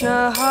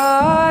Krishna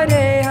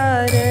Hare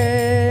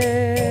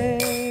Hare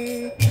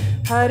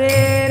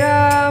Hare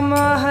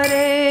Rama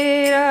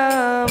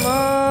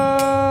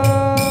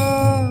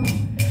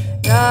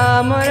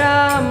Rama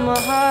Rama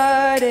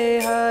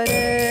Hare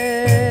Hare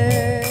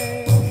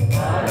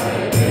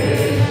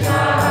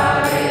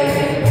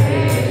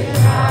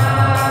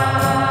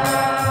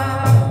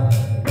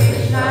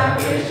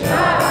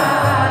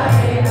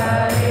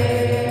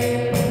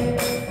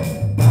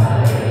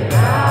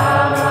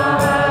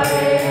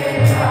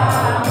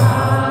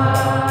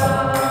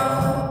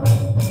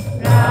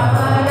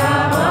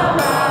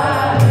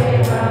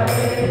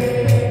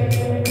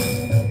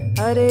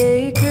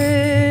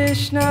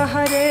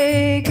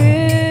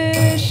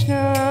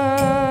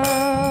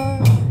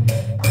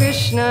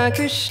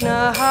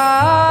Krishna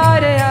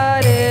Hare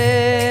Hare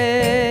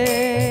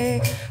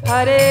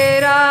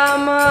Hare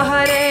Rama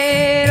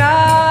Rama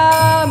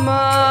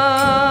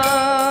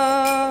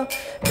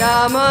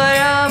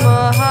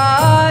Rama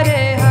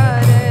Hare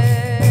Hare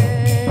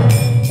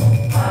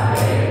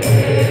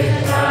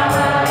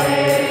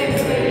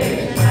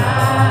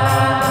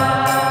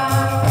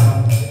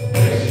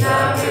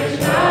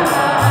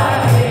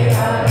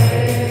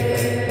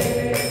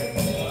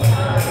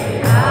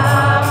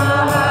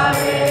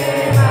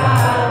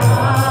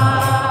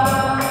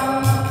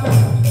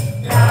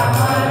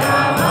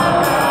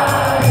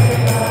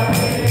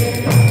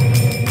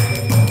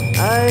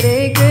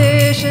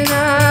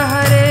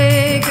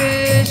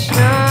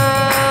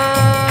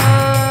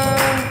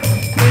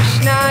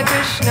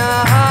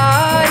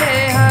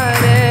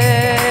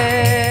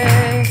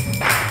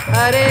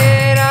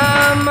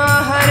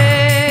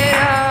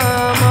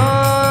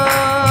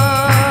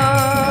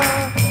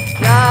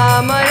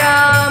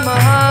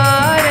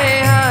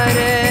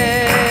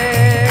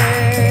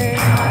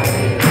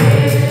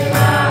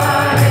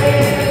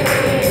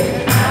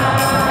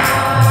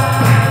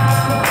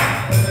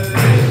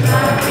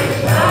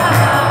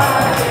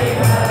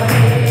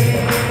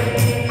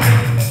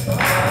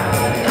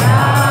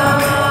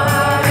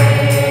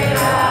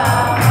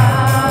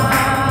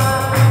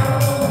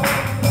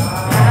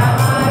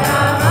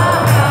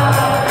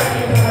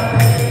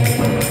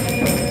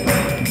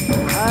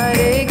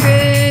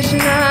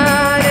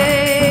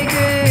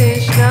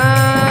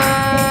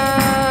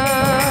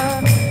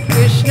Krishna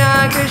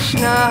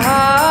Krishna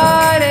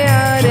Hare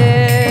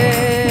Hare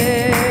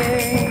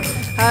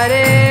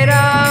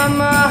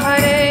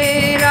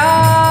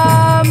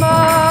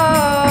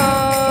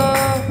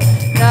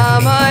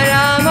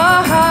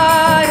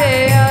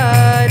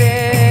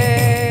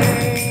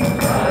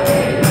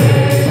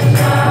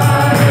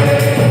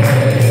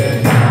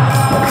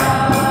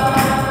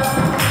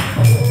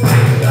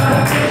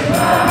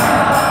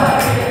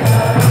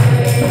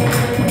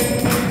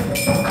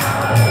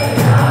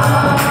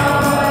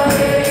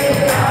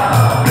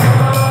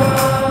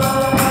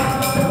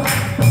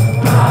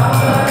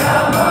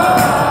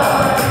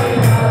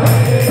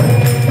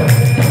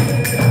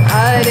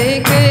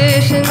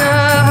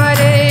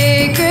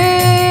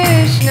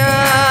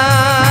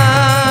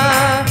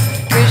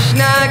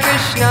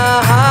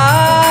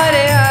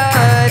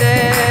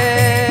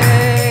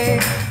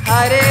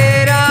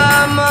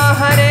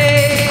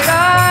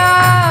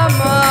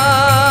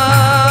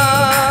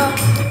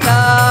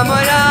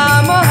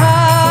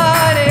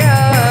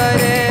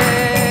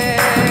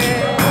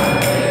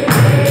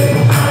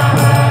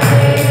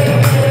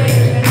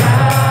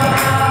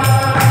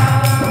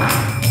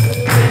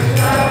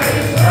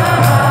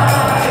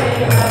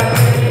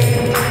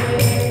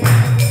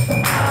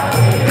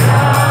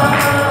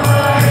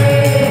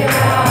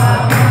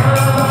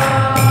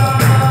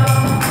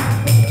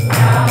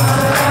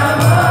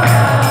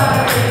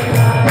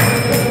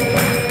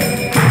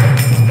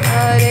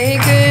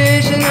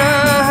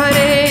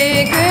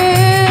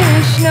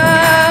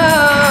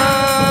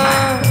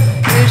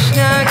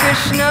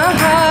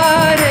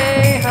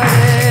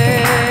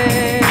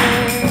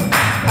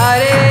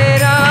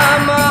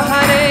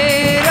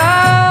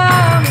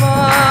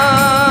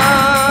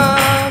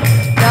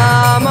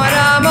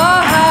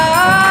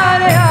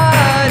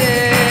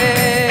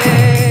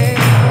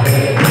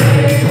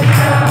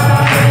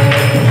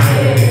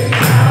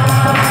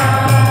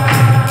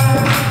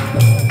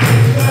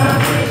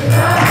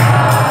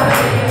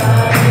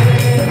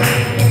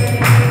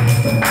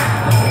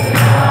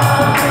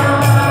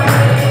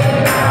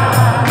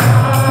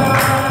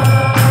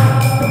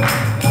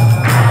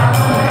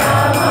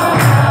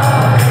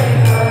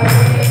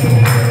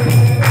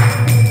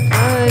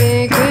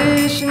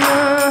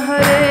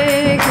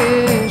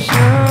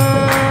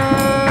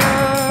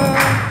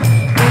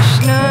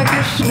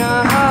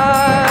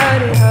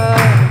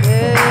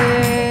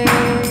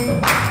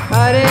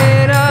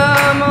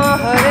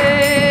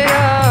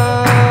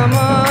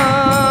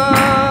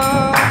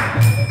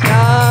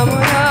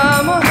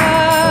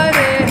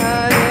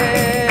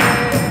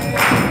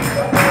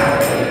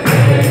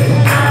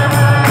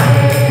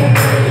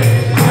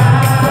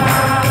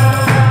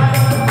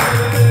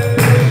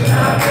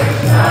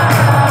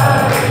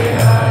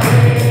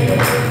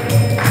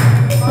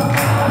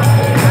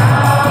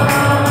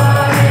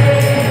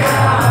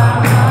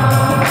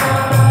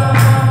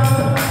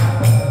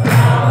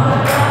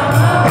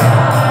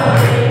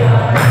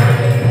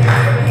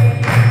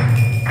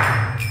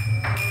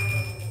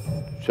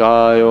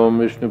Nitya Om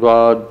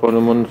Vishnuvad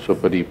Panaman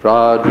Sapari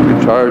Praj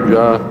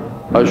Vicharja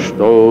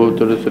Ashto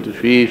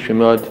Tarasati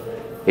Shrimad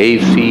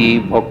A.C.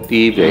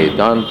 Bhakti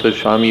Vedanta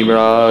Swami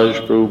Maharaj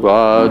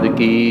Prabhupada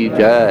Ki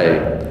Jai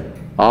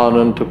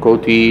Ananta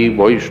Koti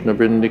Vaishnava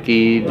Vrinda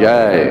Ki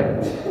Jai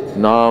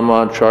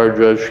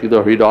Namacharya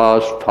Srila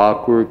Haridas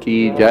Thakur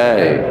Ki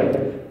Jai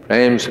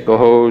Prem se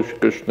kaho Shri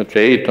Krishna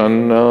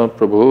Chaitanya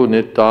Prabhu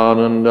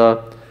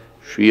Nityananda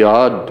Shri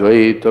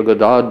Advaita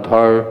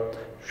Gadadhar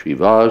Shri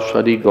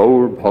Vasadi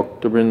Gaur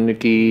Bhakta Vrinda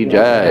Ki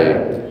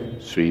Jai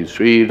Sri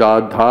Sri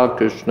Radha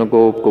Krishna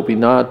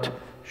Gopinath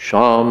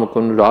Sham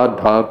Kun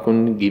Radha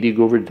Kun Giri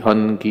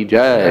Govardhan Ki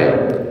Jai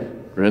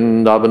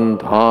Vrindavan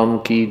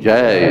Dham Ki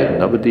Jai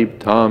Navadip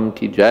Dham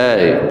Ki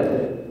Jai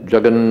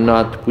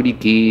Jagannath Puri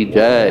Ki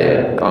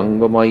Jai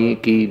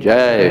Gangamai Ki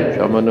Jai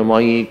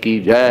Shamanamai Ki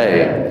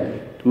Jai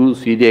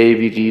Tulsi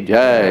Devi Ki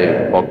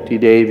Jai Bhakti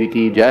Devi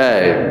Ki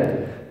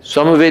Jai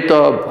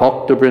Samaveta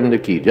Bhakta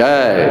Vrinda Ki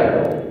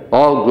Jai.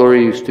 All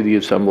glories to the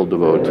assembled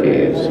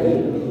devotees.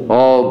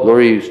 All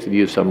glories to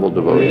the assembled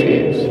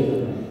devotees.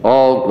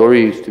 All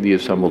glories to the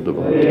assembled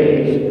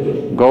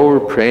devotees.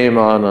 Gaur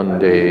Premanande.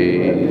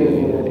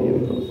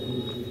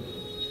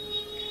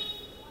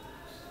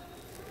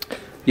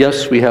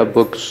 Yes, we have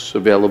books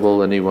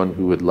available. Anyone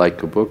who would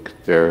like a book,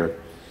 they're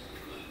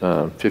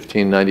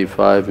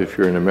 $15.95 if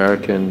you're an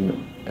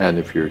American, and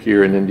if you're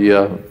here in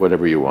India,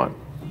 whatever you want.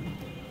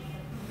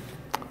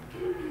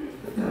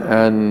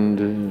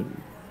 And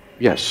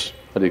yes,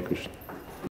 Hare Krishna.